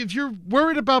if you're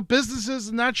worried about businesses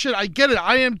and that shit, I get it.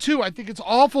 I am too. I think it's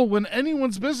awful when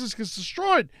anyone's business gets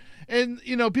destroyed. And,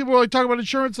 people are talking about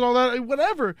insurance and all that,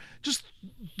 whatever. Just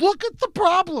look at the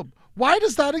problem. Why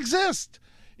does that exist?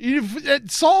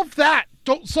 Solve that.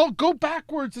 Go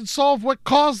backwards and solve what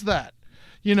caused that.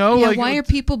 Why are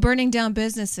people burning down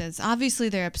businesses? Obviously,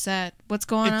 they're upset. What's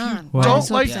going on? Don't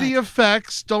like the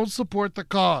effects. Don't support the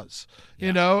cause.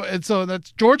 And so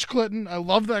that's George Clinton. I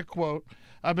love that quote.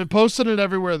 I've been posting it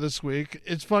everywhere this week.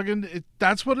 It's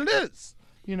that's what it is.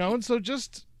 And so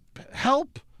just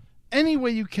help any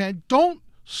way you can. Don't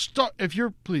start. If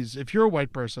you're a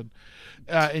white person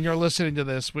and you're listening to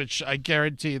this, which I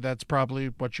guarantee that's probably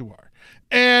what you are,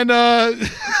 and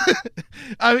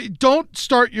don't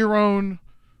start your own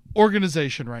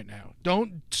organization right now.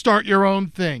 Don't start your own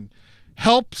thing.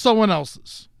 Help someone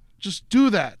else's. Just do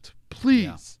that, please.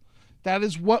 Yeah. That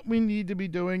is what we need to be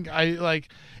doing.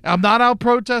 I'm not out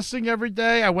protesting every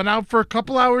day. I went out for a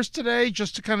couple hours today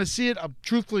just to kind of see it. I'm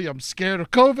scared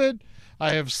of COVID.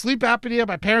 I have sleep apnea.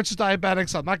 My parents are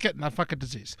diabetics. I'm not getting that fucking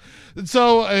disease. And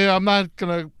so I'm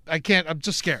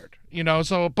just scared.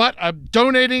 So, but I'm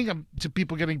donating to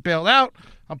people getting bailed out.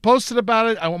 I'm posting about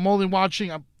it. I'm only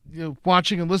watching. I'm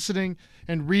watching and listening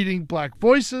and reading Black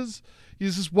voices.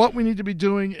 This is what we need to be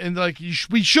doing, and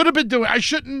we should have been doing. It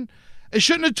shouldn't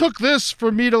have took this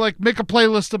for me to make a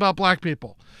playlist about Black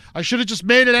people. I should have just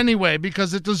made it anyway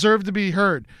because it deserved to be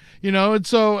heard. And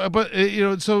so,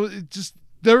 so it just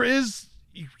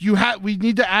we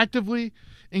need to actively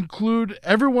include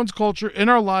everyone's culture in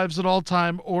our lives at all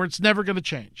time, or it's never going to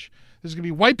change. There's going to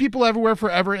be white people everywhere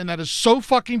forever, and that is so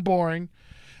fucking boring.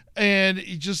 And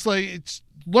you just learn.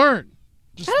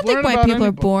 I don't think white people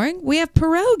are boring. We have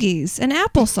pierogies and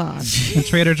applesauce. And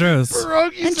Trader Joe's.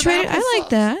 Pierogies and Applesauce. I like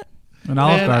that. And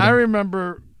Olive Garden. I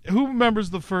remember, who remembers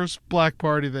the first black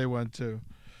party they went to?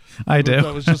 I do.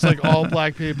 That was just all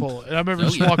black people. And I remember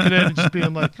just walking in and just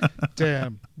being like,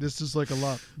 damn, this is a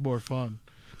lot more fun.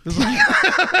 This is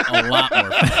a lot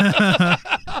more fun.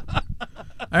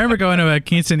 I remember going to a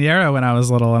quinceañera when I was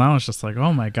little, and I was just like,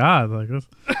 "Oh my god,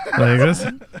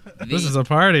 this is a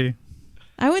party."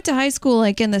 I went to high school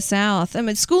in the South.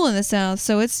 School in the South,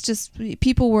 so it's just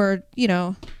people were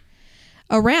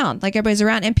around, everybody's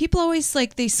around, and people always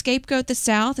they scapegoat the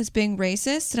South as being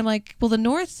racist, and I'm like, well, the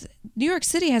North, New York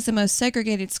City has the most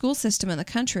segregated school system in the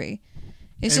country.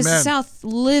 It's Amen. just the South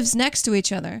lives next to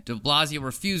each other. De Blasio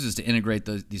refuses to integrate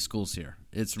these schools here.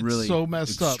 It's really so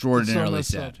messed extraordinarily up. It's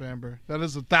so messed sad. up, Amber. That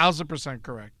is 1,000%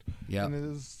 correct. Yeah, and it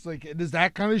is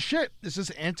that kind of shit. It's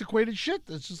just antiquated shit.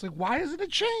 It's just why isn't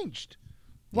it changed?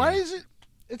 Why is it?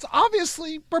 It's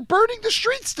obviously we're burning the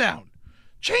streets down.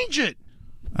 Change it.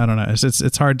 I don't know.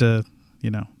 It's hard to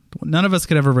None of us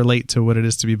could ever relate to what it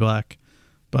is to be black,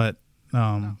 but.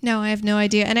 No, I have no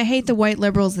idea, and I hate the white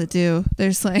liberals that do.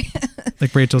 There's like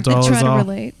Rachel Dolezal. Try to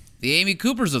relate. The Amy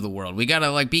Coopers of the world. We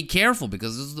gotta be careful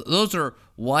because those are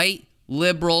white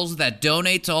liberals that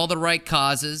donate to all the right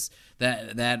causes,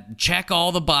 that check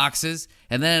all the boxes,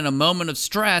 and then in a moment of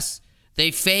stress,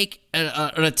 they fake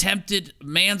an attempted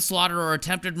manslaughter or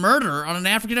attempted murder on an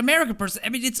African American person.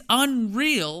 It's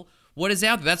unreal. What is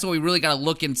out there? That's what we really got to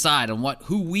look inside on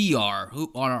who we are,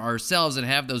 on ourselves, and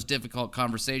have those difficult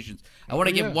conversations. I want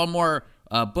to give one more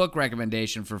book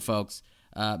recommendation for folks.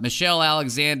 Michelle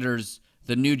Alexander's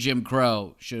The New Jim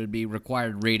Crow should be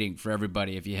required reading for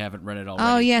everybody if you haven't read it already.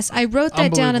 Oh yes, I wrote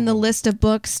that down in the list of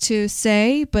books to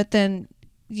say, but then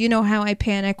you know how I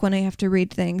panic when I have to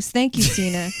read things. Thank you,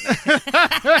 Cena.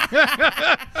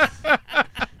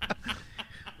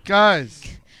 Guys.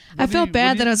 I felt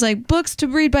bad that I was like, books to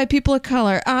read by people of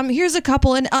color. Here's a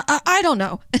couple, and I don't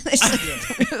know.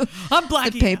 I'm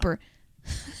black. The paper.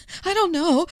 I don't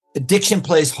know. Addiction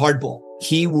plays hardball.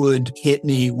 He would hit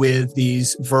me with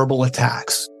these verbal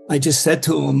attacks. I just said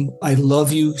to him, I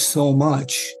love you so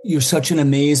much. You're such an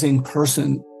amazing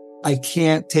person. I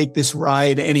can't take this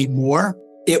ride anymore.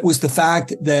 It was the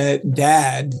fact that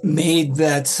Dad made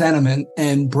that sentiment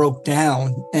and broke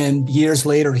down. And years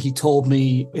later, he told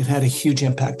me it had a huge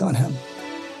impact on him.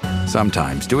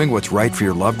 Sometimes doing what's right for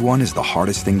your loved one is the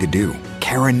hardest thing to do.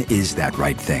 Karen is that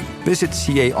right thing. Visit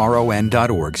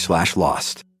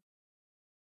caron.org/lost.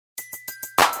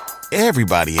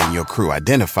 Everybody in your crew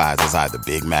identifies as either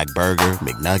Big Mac Burger,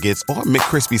 McNuggets, or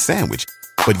McCrispy Sandwich.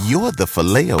 But you're the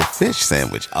Filet-O-Fish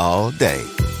Sandwich all day.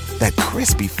 That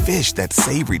crispy fish, that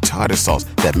savory tartar sauce,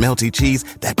 that melty cheese,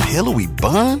 that pillowy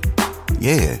bun.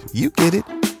 Yeah, you get it.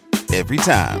 Every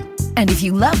time. And if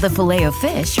you love the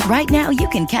Filet-O-Fish, right now you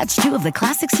can catch two of the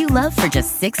classics you love for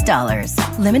just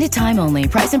 $6. Limited time only.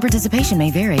 Price and participation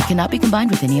may vary. Cannot be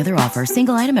combined with any other offer.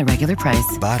 Single item at regular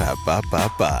price.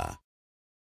 Ba-da-ba-ba-ba.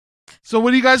 So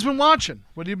what have you guys been watching?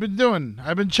 What have you been doing?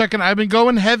 I've been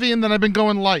going heavy and then I've been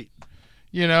going light.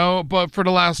 But for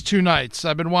the last 2 nights,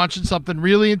 I've been watching something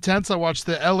really intense. I watched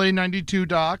the LA 92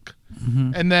 doc,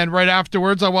 and then right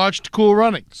afterwards, I watched Cool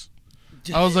Runnings.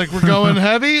 I was like, we're going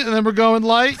heavy, and then we're going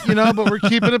light, but we're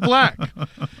keeping it black.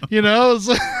 It's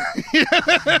like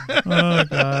Oh,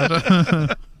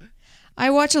 God. I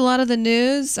watch a lot of the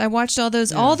news. I watched all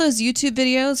those YouTube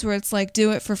videos where it's like,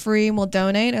 do it for free and we'll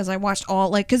donate. As I watched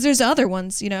because there's other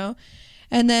ones,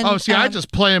 and then. Oh, see, I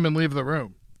just play them and leave the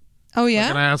room. Oh, yeah?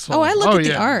 Like an asshole. Oh, I look at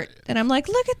the art, and I'm like,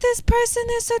 look at this person.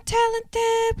 They're so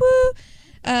talented. Woo.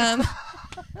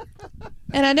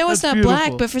 And I know it's not beautiful.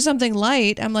 black, but for something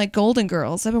light, I'm like Golden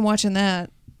Girls. I've been watching that.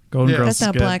 Golden Girls That's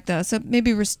not is good. black, though, so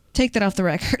maybe take that off the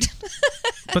record.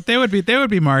 But they would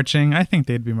be marching. I think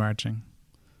they'd be marching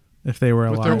if they were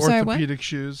with their alive. sorry, what? orthopedic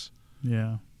shoes.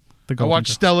 Yeah. I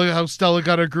watched how Stella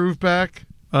got her groove back.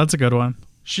 Oh, that's a good one.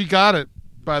 She got it,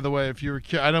 by the way. If you were,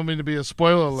 I don't mean to be a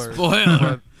spoiler alert.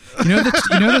 Spoiler. You know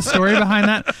the story behind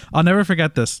that? I'll never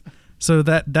forget this. So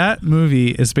that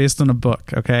movie is based on a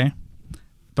book, okay?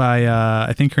 by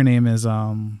I think her name is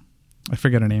I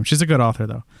forget her name. She's a good author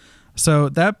though. So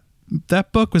that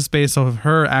book was based off of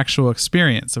her actual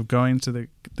experience of going to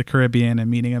the Caribbean and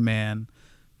meeting a man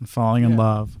and falling in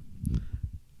love.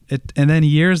 And then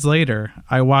years later,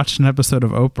 I watched an episode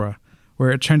of Oprah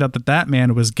where it turned out that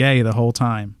man was gay the whole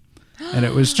time. And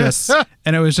it was just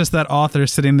that author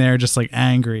sitting there just like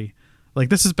angry. Like,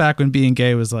 this is back when being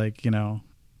gay was like, you know,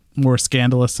 more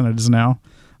scandalous than it is now.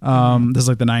 This is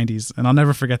like the 90s, and I'll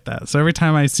never forget that. So every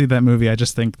time I see that movie, I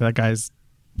just think that guy's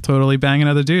totally banging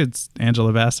other dudes.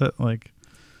 Angela Bassett, like,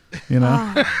 you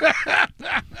know.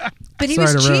 But he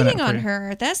was cheating on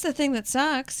her. That's the thing that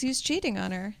sucks. He was cheating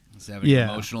on her. He's having an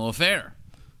emotional affair.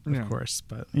 Of course,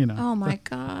 but, you know. Oh, my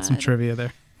God. Some trivia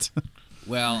there.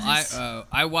 Well,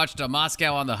 I watched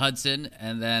Moscow on the Hudson,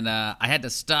 and then I had to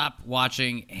stop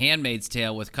watching Handmaid's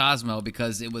Tale with Cosmo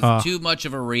because it was too much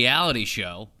of a reality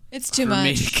show. It's too for much.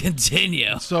 me to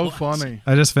continue. So funny.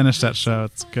 I just finished that show.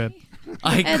 It's good.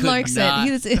 Ed Lark said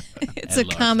it's a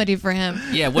comedy for him.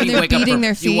 Yeah, when you wake up,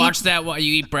 you watch that while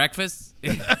you eat breakfast?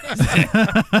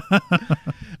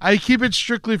 I keep it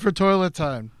strictly for toilet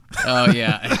time. Oh,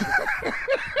 yeah.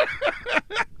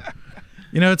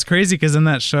 You know, it's crazy because in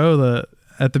that show,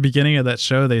 at the beginning of that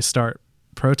show, they start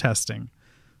protesting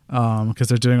because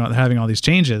they're having all these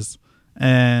changes,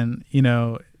 and you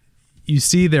know, you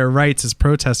see their rights as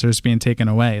protesters being taken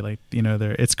away. Like, you know,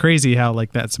 it's crazy how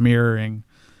like that's mirroring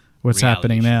what's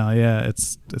happening now. Yeah,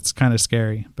 it's kind of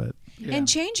scary, but and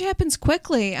change happens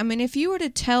quickly. I mean, if you were to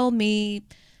tell me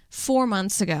 4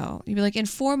 months ago, you'd be like, in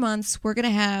 4 months we're going to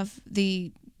have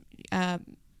the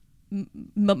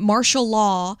martial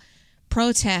law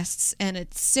protests and a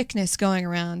sickness going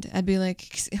around, I'd be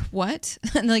like, what?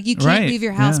 And like, you can't leave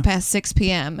your house past 6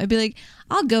 p.m. I'd be like,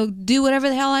 I'll go do whatever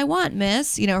the hell I want,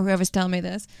 miss. You know, whoever's telling me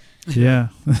this. Yeah.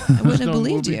 I wouldn't have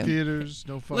believed you. Theaters,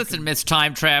 no fucking... Listen, Miss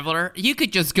Time Traveler, you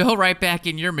could just go right back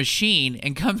in your machine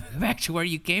and come back to where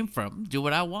you came from. Do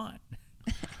what I want.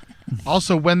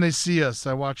 Also, When They See Us,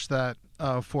 I watched that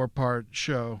 4-part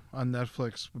show on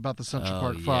Netflix about the Central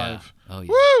Park 5. Oh, yeah.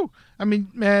 Woo! I mean,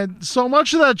 man, so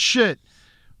much of that shit.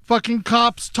 Fucking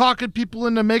cops talking people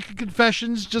into making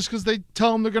confessions just because they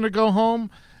tell them they're going to go home.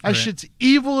 That shit's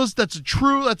evil. That's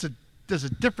a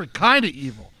different kind of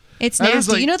evil. It's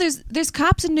nasty. You know, there's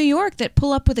cops in New York that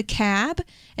pull up with a cab,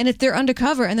 and if they're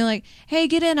undercover, and they're like, hey,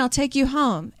 get in, I'll take you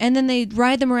home. And then they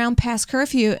ride them around past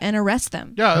curfew and arrest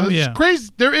them. Yeah, it's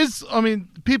crazy. There is, I mean,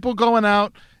 people going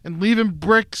out and leaving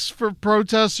bricks for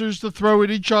protesters to throw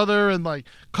at each other, and like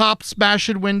cops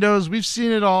smashing windows. We've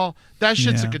seen it all. That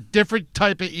shit's like a different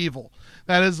type of evil.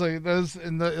 That is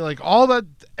like all that.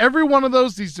 Every one of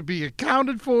those needs to be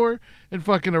accounted for and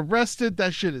fucking arrested.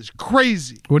 That shit is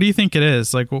crazy. What do you think it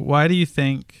is? Like, why do you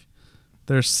think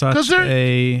there's such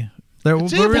a?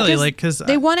 Really, like, because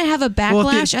they want to have a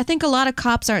backlash. I think a lot of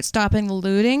cops aren't stopping the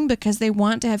looting because they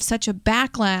want to have such a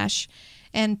backlash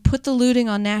and put the looting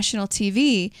on national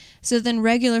TV. So then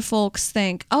regular folks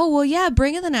think, oh, well, yeah,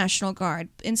 bring in the National Guard.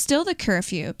 Instill the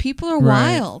curfew. People are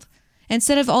wild.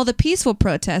 Instead of all the peaceful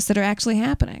protests that are actually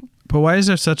happening. But why is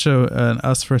there such an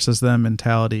us versus them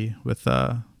mentality with,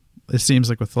 it seems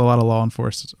like with a lot of law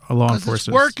enforcers? It's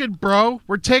working, bro.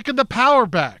 We're taking the power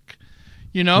back.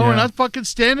 You know, we're not fucking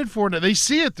standing for it. They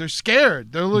see it. They're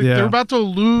scared. They're about to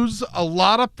lose a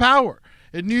lot of power.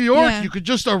 In New York, you could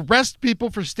just arrest people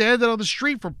for standing on the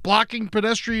street for blocking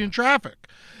pedestrian traffic.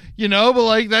 You know, but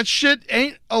like that shit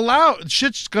ain't allowed.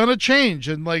 Shit's gonna change,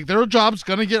 and like their job's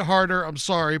gonna get harder. I'm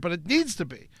sorry, but it needs to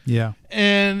be. Yeah.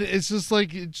 And it's just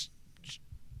like it's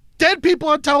dead people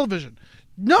on television.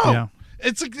 No,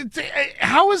 it's like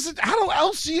how is it? How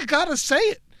else do you gotta say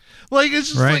it? Like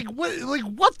it's just like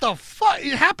what the fuck?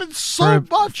 It happens so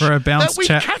much that we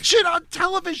catch it on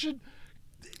television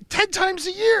 10 times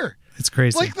a year. It's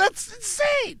crazy. Like that's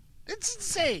insane. It's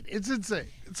insane.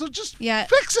 So just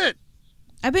fix it.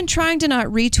 I've been trying to not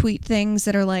retweet things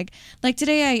that are like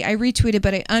today I retweeted,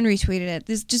 but I unretweeted it.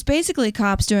 This is just basically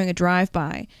cops doing a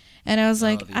drive-by. And I was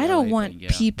like, I don't want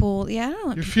people. Yeah, I don't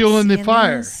want You're people fueling the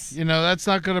fire. This. You know, that's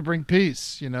not going to bring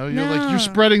peace. You know, you're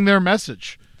spreading their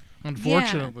message.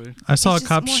 Unfortunately, I saw a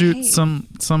cop shoot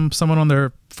someone on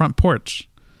their front porch.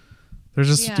 They're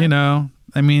just, you know,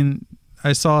 I mean,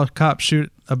 I saw a cop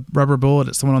shoot a rubber bullet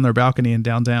at someone on their balcony in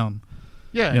downtown.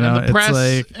 Yeah, you know, and the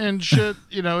press and shit.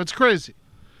 You know, it's crazy.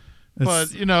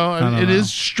 But, you know, it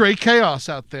is straight chaos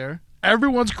out there.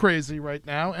 Everyone's crazy right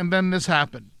now, and then this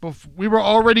happened. We were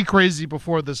already crazy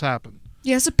before this happened.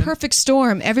 Yeah, it's a perfect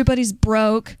storm. Everybody's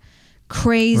broke,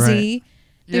 crazy. Right.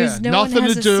 There's nothing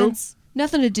to do.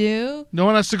 Nothing to do. No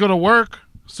one has to go to work.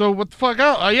 So what the fuck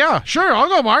else? Yeah, sure, I'll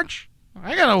go march.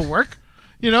 I got to work.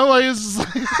 You know, like it's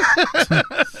like,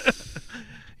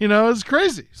 you know, it's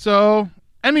crazy. So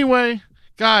anyway,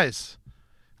 guys,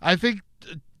 I think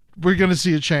we're gonna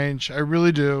see a change. I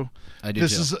really do. I do.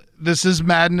 This is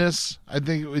madness. I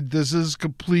think this is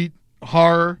complete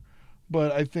horror,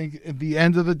 but I think at the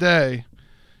end of the day,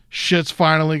 shit's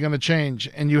finally gonna change,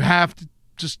 and you have to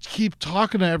just keep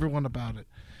talking to everyone about it,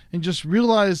 and just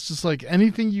realize, just like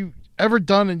anything you ever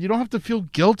done, and you don't have to feel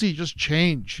guilty. Just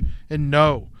change and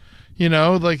know, you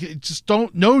know, like just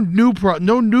don't no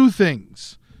new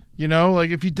things, you know, like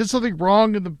if you did something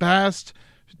wrong in the past,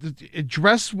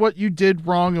 address what you did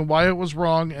wrong and why it was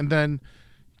wrong, and then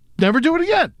never do it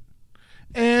again,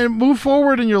 and move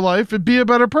forward in your life and be a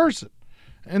better person.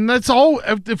 And that's all.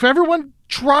 If everyone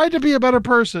tried to be a better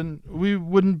person, we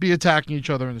wouldn't be attacking each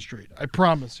other in the street. I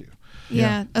promise you.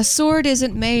 Yeah. A sword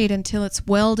isn't made until it's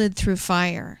welded through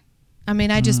fire. I mean,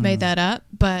 I just made that up,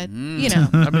 but, you know.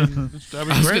 I mean, that was I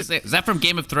was great. gonna say, is that from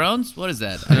Game of Thrones? What is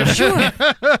that?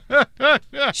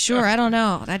 Sure, I don't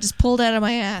know. I just pulled out of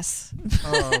my ass.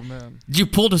 Oh, man. Did you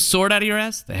pull a sword out of your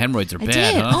ass? The hemorrhoids are I bad,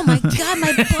 did. huh? Oh, my God,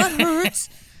 my butt hurts.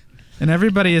 And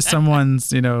everybody is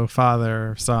someone's, you know,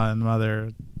 father, son,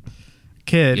 mother,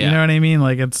 kid. Yeah. You know what I mean?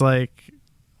 Like, it's like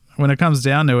when it comes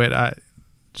down to it, I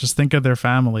just think of their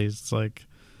families. It's like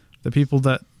the people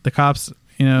that the cops,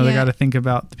 you know, they got to think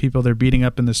about the people they're beating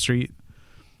up in the street.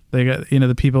 They got, you know,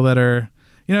 the people that are,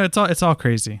 you know, it's all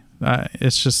crazy.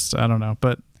 It's just, I don't know.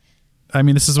 But I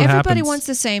mean, this is what Everybody happens. wants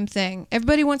the same thing.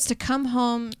 Everybody wants to come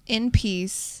home in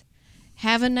peace,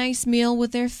 have a nice meal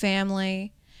with their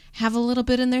family, have a little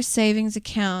bit in their savings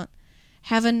account,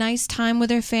 have a nice time with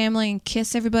their family, and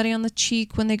kiss everybody on the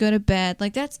cheek when they go to bed.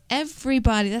 Like, that's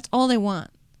everybody. That's all they want.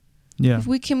 Yeah. If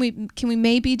we can we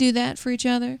maybe do that for each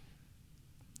other?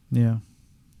 Yeah.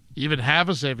 Even have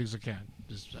a savings account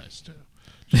is nice too.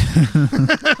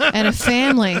 And a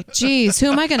family. Jeez,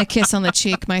 who am I going to kiss on the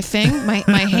cheek? My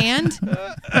my hand?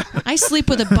 I sleep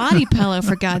with a body pillow,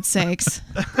 for God's sakes.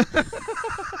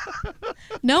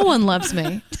 No one loves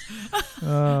me.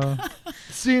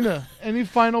 Cena, any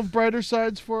final brighter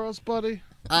sides for us, buddy?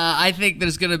 I think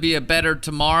there's going to be a better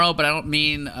tomorrow, but I don't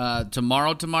mean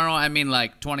tomorrow. I mean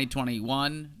like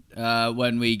 2021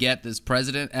 when we get this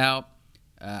president out.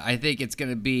 I think it's going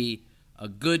to be a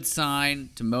good sign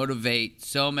to motivate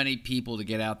so many people to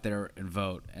get out there and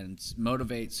vote, and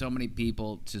motivate so many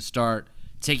people to start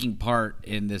taking part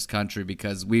in this country,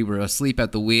 because we were asleep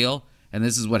at the wheel, and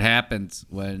this is what happens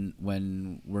when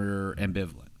we're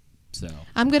ambivalent. So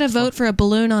I'm going to vote for a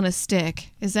balloon on a stick.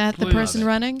 Is that the person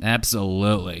running?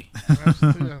 absolutely. Yeah, I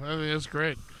think that's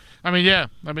great. I mean, yeah.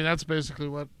 I mean, that's basically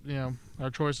what, you know, our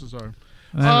choices are.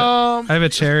 I have a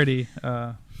charity.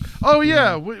 Oh,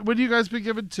 yeah. What do you guys been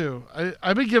given to?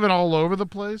 I've been given all over the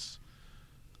place.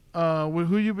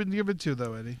 Who you been given to,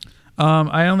 though, Eddie?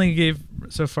 I only gave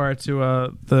so far to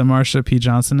the Marsha P.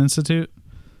 Johnson Institute.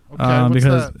 Okay, what's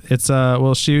because that? it's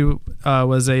well, she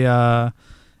was a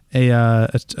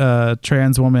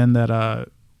trans woman that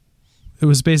it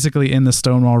was basically in the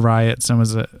Stonewall riots and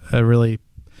was a really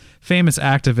famous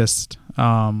activist.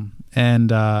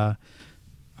 And I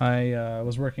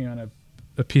was working on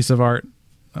a piece of art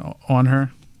on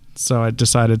her, so I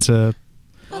decided to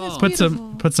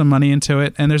put some money into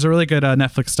it. And there's a really good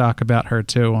Netflix doc about her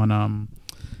too on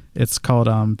it's called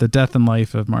The Death and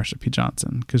Life of Marsha P.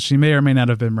 Johnson, because she may or may not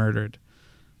have been murdered.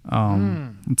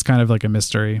 It's kind of like a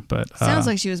mystery, but Sounds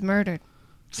like she was murdered.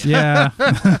 Yeah.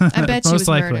 I bet she Most was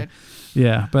likely. murdered.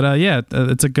 Yeah, but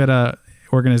it's a good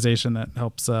organization that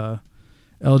helps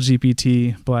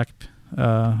LGBT Black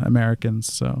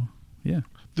Americans. So yeah.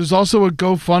 There's also a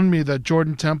GoFundMe that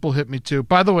Jordan Temple hit me to.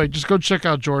 By the way, just go check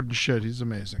out Jordan's shit. He's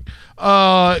amazing.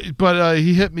 But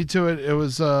he hit me to it. It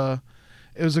was a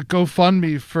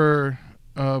GoFundMe for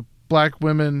Black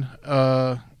women,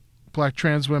 Black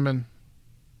trans women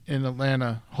in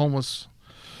Atlanta, homeless.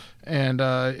 And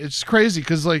it's crazy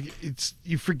because like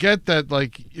you forget that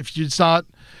like if it's not.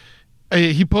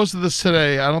 He posted this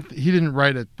today. He didn't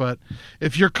write it, but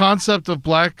if your concept of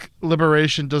Black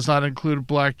liberation does not include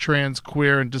Black, trans,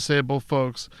 queer, and disabled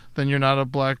folks, then you're not a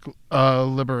Black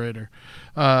liberator.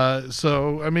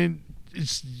 So I mean,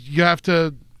 you have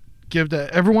to give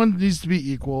that. Everyone needs to be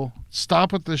equal.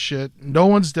 Stop with this shit. No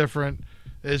one's different.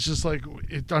 It's just like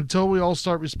until we all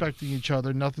start respecting each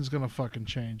other, nothing's gonna fucking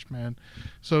change, man.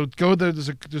 So go there.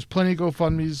 There's plenty of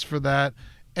GoFundMes for that.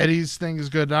 Eddie's thing is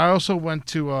good. And I also went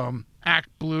to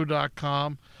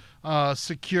actblue.com,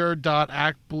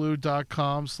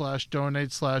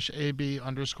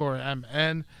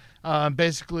 secure.actblue.com/donate/AB_MN.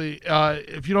 Basically,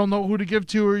 if you don't know who to give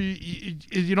to, or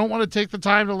you don't want to take the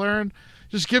time to learn,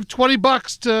 just give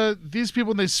 $20 to these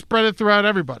people and they spread it throughout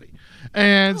everybody.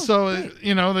 And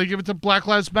they give it to Black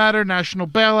Lives Matter, National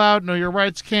Bailout, Know Your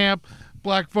Rights Camp,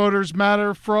 Black Voters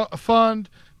Matter Fund,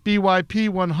 BYP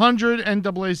 100,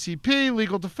 NAACP,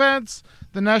 Legal Defense,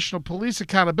 the National Police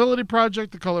Accountability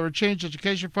Project, the Color of Change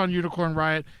Education Fund, Unicorn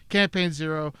Riot, Campaign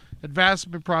Zero,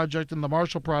 Advancement Project, and the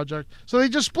Marshall Project. So they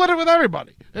just split it with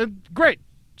everybody. And great.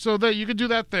 So that you could do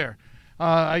that there.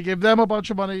 I gave them a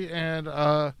bunch of money, and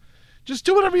just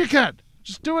do whatever you can.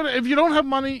 Just do it. If you don't have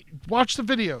money, watch the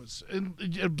videos and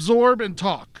absorb and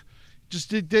talk.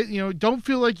 Just don't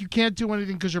feel like you can't do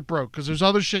anything because you're broke, because there's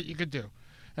other shit you could do.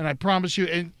 And I promise you,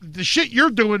 and the shit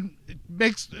you're doing it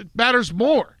matters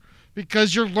more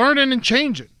because you're learning and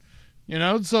changing.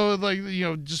 So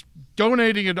just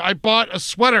donating it. I bought a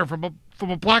sweater from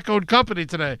a black-owned company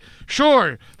today.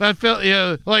 Sure, that felt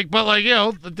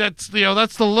that's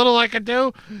that's the little I can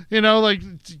do.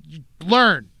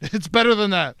 Learn. It's better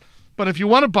than that. But if you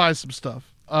want to buy some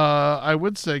stuff, I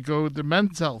would say go to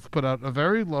Men's Health. Put out a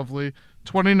very lovely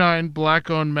 29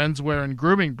 black-owned menswear and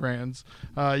grooming brands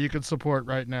you can support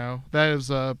right now. That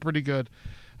is pretty good.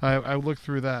 I looked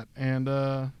through that. And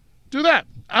do that.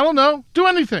 I don't know. Do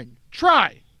anything.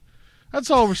 Try. That's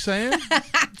all we're saying.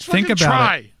 Think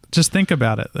about it. Just think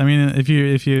about it. I mean, if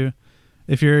you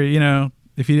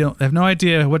don't have no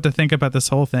idea what to think about this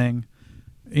whole thing,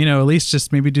 at least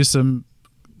just maybe do some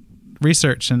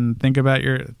research and think about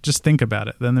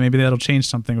it. Then maybe that'll change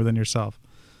something within yourself.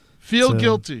 Feel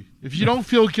guilty. If you don't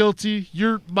feel guilty,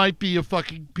 you might be a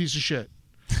fucking piece of shit.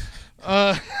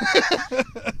 Yeah,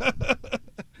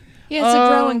 it's a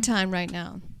growing time right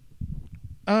now.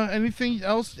 Anything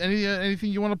else?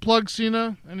 Anything you want to plug,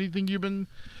 Cena? Anything you've been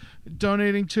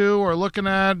donating to or looking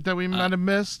at that we might have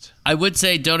missed? I would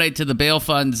say donate to the bail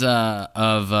funds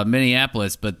of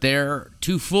Minneapolis, but they're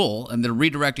too full and they're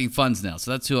redirecting funds now.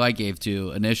 So that's who I gave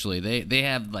to initially. They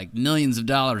have like millions of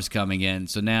dollars coming in,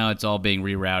 so now it's all being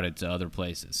rerouted to other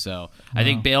places. So I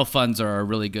think bail funds are a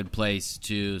really good place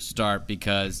to start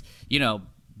because,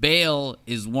 bail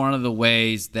is one of the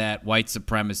ways that white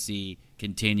supremacy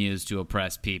continues to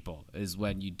oppress people, is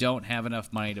when you don't have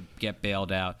enough money to get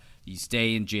bailed out. You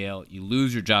stay in jail, you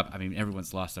lose your job. I mean,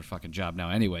 everyone's lost their fucking job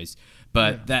now anyways.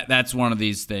 But that's one of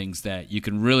these things that you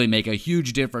can really make a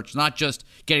huge difference, not just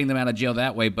getting them out of jail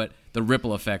that way, but the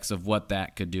ripple effects of what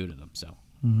that could do to them. So,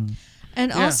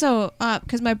 And also,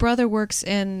 because my brother works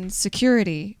in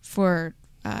security for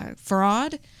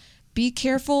fraud, be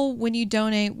careful when you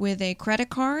donate with a credit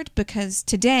card because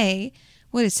today,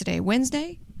 what is today,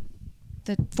 Wednesday?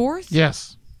 The 4th?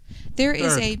 Yes. There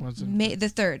is the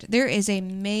 3rd. There is a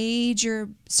major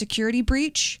security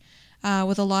breach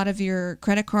with a lot of your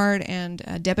credit card and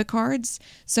debit cards.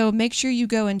 So make sure you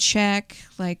go and check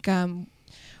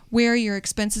where your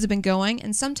expenses have been going.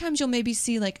 And sometimes you'll maybe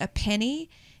see like a penny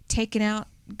taken out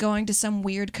going to some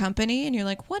weird company, and you're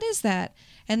like, "What is that?"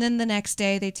 And then the next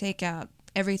day they take out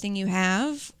everything you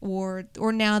have, or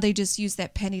now they just use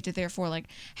that penny to therefore like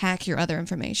hack your other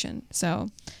information. So.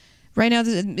 Right now,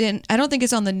 I don't think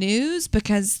it's on the news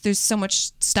because there's so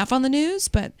much stuff on the news,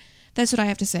 but that's what I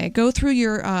have to say. Go through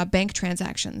your bank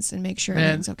transactions and make sure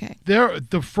everything's okay.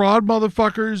 The fraud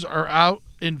motherfuckers are out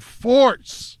in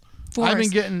force. I've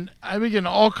been getting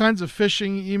all kinds of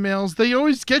phishing emails. They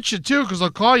always get you too because they'll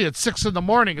call you at 6 a.m.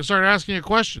 and start asking you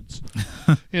questions.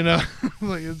 Like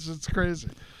it's crazy.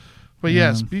 But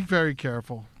yes, be very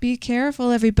careful. Be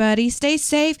careful, everybody. Stay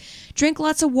safe. Drink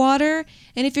lots of water.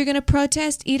 And if you're going to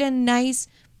protest, eat a nice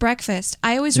breakfast.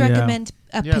 I always recommend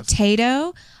a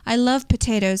potato. I love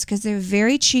potatoes because they're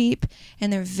very cheap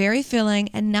and they're very filling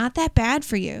and not that bad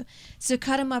for you. So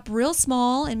cut them up real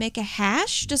small and make a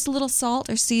hash, just a little salt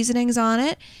or seasonings on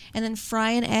it, and then fry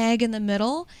an egg in the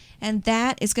middle. And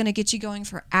that is going to get you going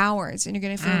for hours, and you're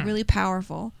going to feel really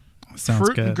powerful. Sounds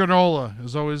Fruit good. and granola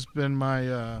has always been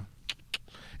my...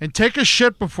 And take a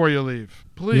shit before you leave.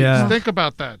 Please think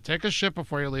about that. Take a shit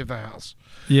before you leave the house.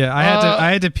 Yeah, I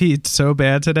had to pee so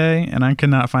bad today, and I could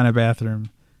not find a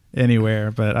bathroom anywhere,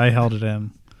 but I held it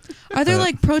in. Are there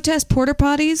like protest porta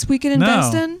potties we can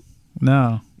invest in?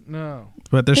 No.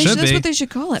 But there should be. That's what they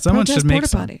should call it. Someone protest should make porta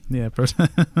some. potty. Yeah.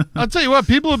 I'll tell you what,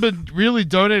 people have been really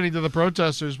donating to the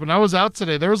protesters. When I was out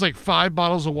today, there was like 5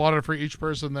 bottles of water for each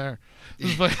person there.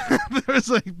 It was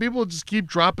like people just keep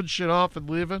dropping shit off and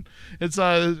leaving. It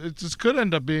just could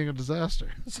end up being a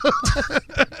disaster.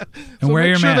 And wear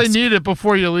your mask. Make sure they need it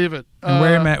before you leave it. And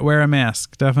wear a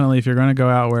mask. Definitely, if you're going to go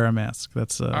out, wear a mask.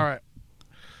 That's all right.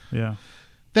 Yeah.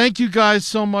 Thank you guys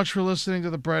so much for listening to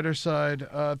The Brighter Side.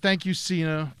 Thank you,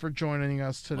 Cena, for joining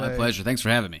us today. My pleasure. Thanks for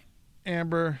having me.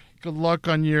 Amber, good luck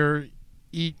on your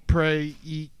eat, pray,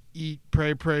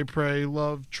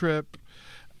 love trip.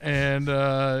 And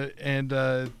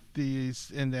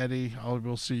Eddie, I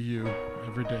will see you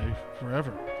every day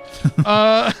forever.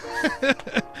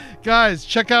 Guys,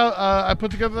 check out, I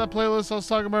put together that playlist I was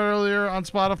talking about earlier on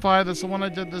Spotify. That's the one I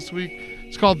did this week.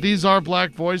 It's called These Are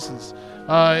Black Voices.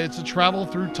 It's a travel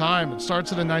through time. It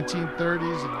starts in the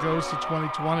 1930s. It goes to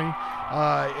 2020.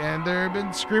 And they've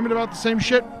been screaming about the same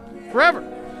shit forever.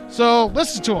 So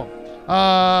listen to them.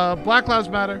 Black Lives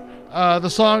Matter. The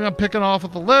song I'm picking off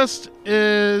of the list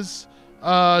is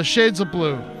Shades of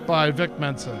Blue by Vic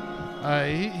Mensa.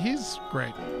 He's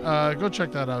great. Go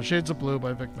check that out. Shades of Blue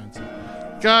by Vic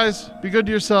Mensa. Guys, be good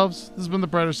to yourselves. This has been The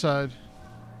Brighter Side.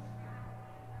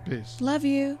 Peace. Love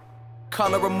you.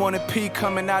 Color of morning pea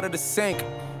coming out of the sink.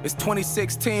 It's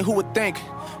 2016, who would think?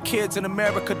 Kids in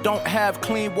America don't have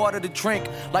clean water to drink.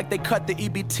 Like they cut the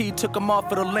EBT, took them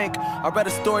off of the link. I read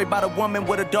a story about a woman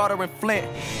with a daughter in Flint.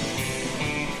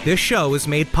 This show is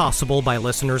made possible by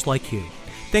listeners like you.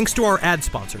 Thanks to our ad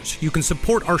sponsors, you can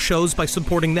support our shows by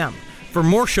supporting them. For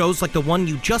more shows like the one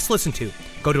you just listened to,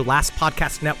 go to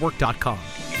lastpodcastnetwork.com.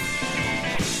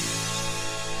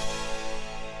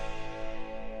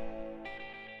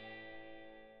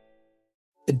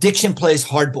 Addiction plays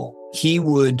hardball. He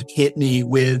would hit me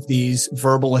with these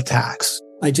verbal attacks.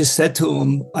 I just said to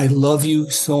him, I love you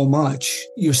so much.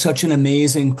 You're such an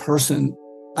amazing person.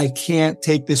 I can't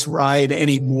take this ride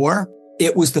anymore.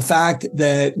 It was the fact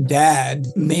that Dad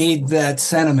made that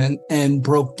sentiment and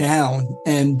broke down.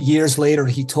 And years later,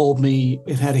 he told me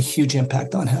it had a huge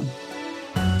impact on him.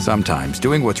 Sometimes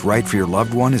doing what's right for your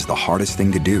loved one is the hardest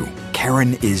thing to do.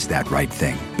 Karen is that right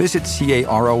thing. Visit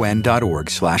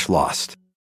caron.org/lost.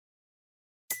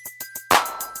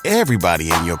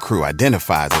 Everybody in your crew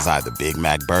identifies as either Big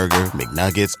Mac Burger,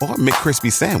 McNuggets, or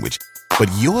McCrispy Sandwich. But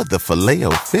you're the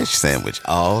Filet-O-Fish Sandwich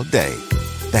all day.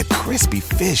 That crispy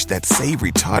fish, that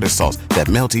savory tartar sauce, that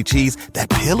melty cheese,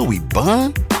 that pillowy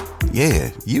bun.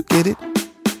 Yeah, you get it.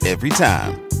 Every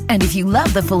time. And if you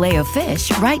love the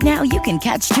Filet-O-Fish, right now you can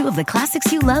catch two of the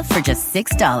classics you love for just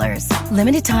 $6.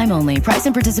 Limited time only. Price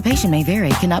and participation may vary.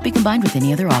 Cannot be combined with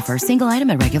any other offer. Single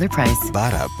item at regular price.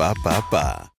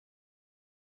 Ba-da-ba-ba-ba.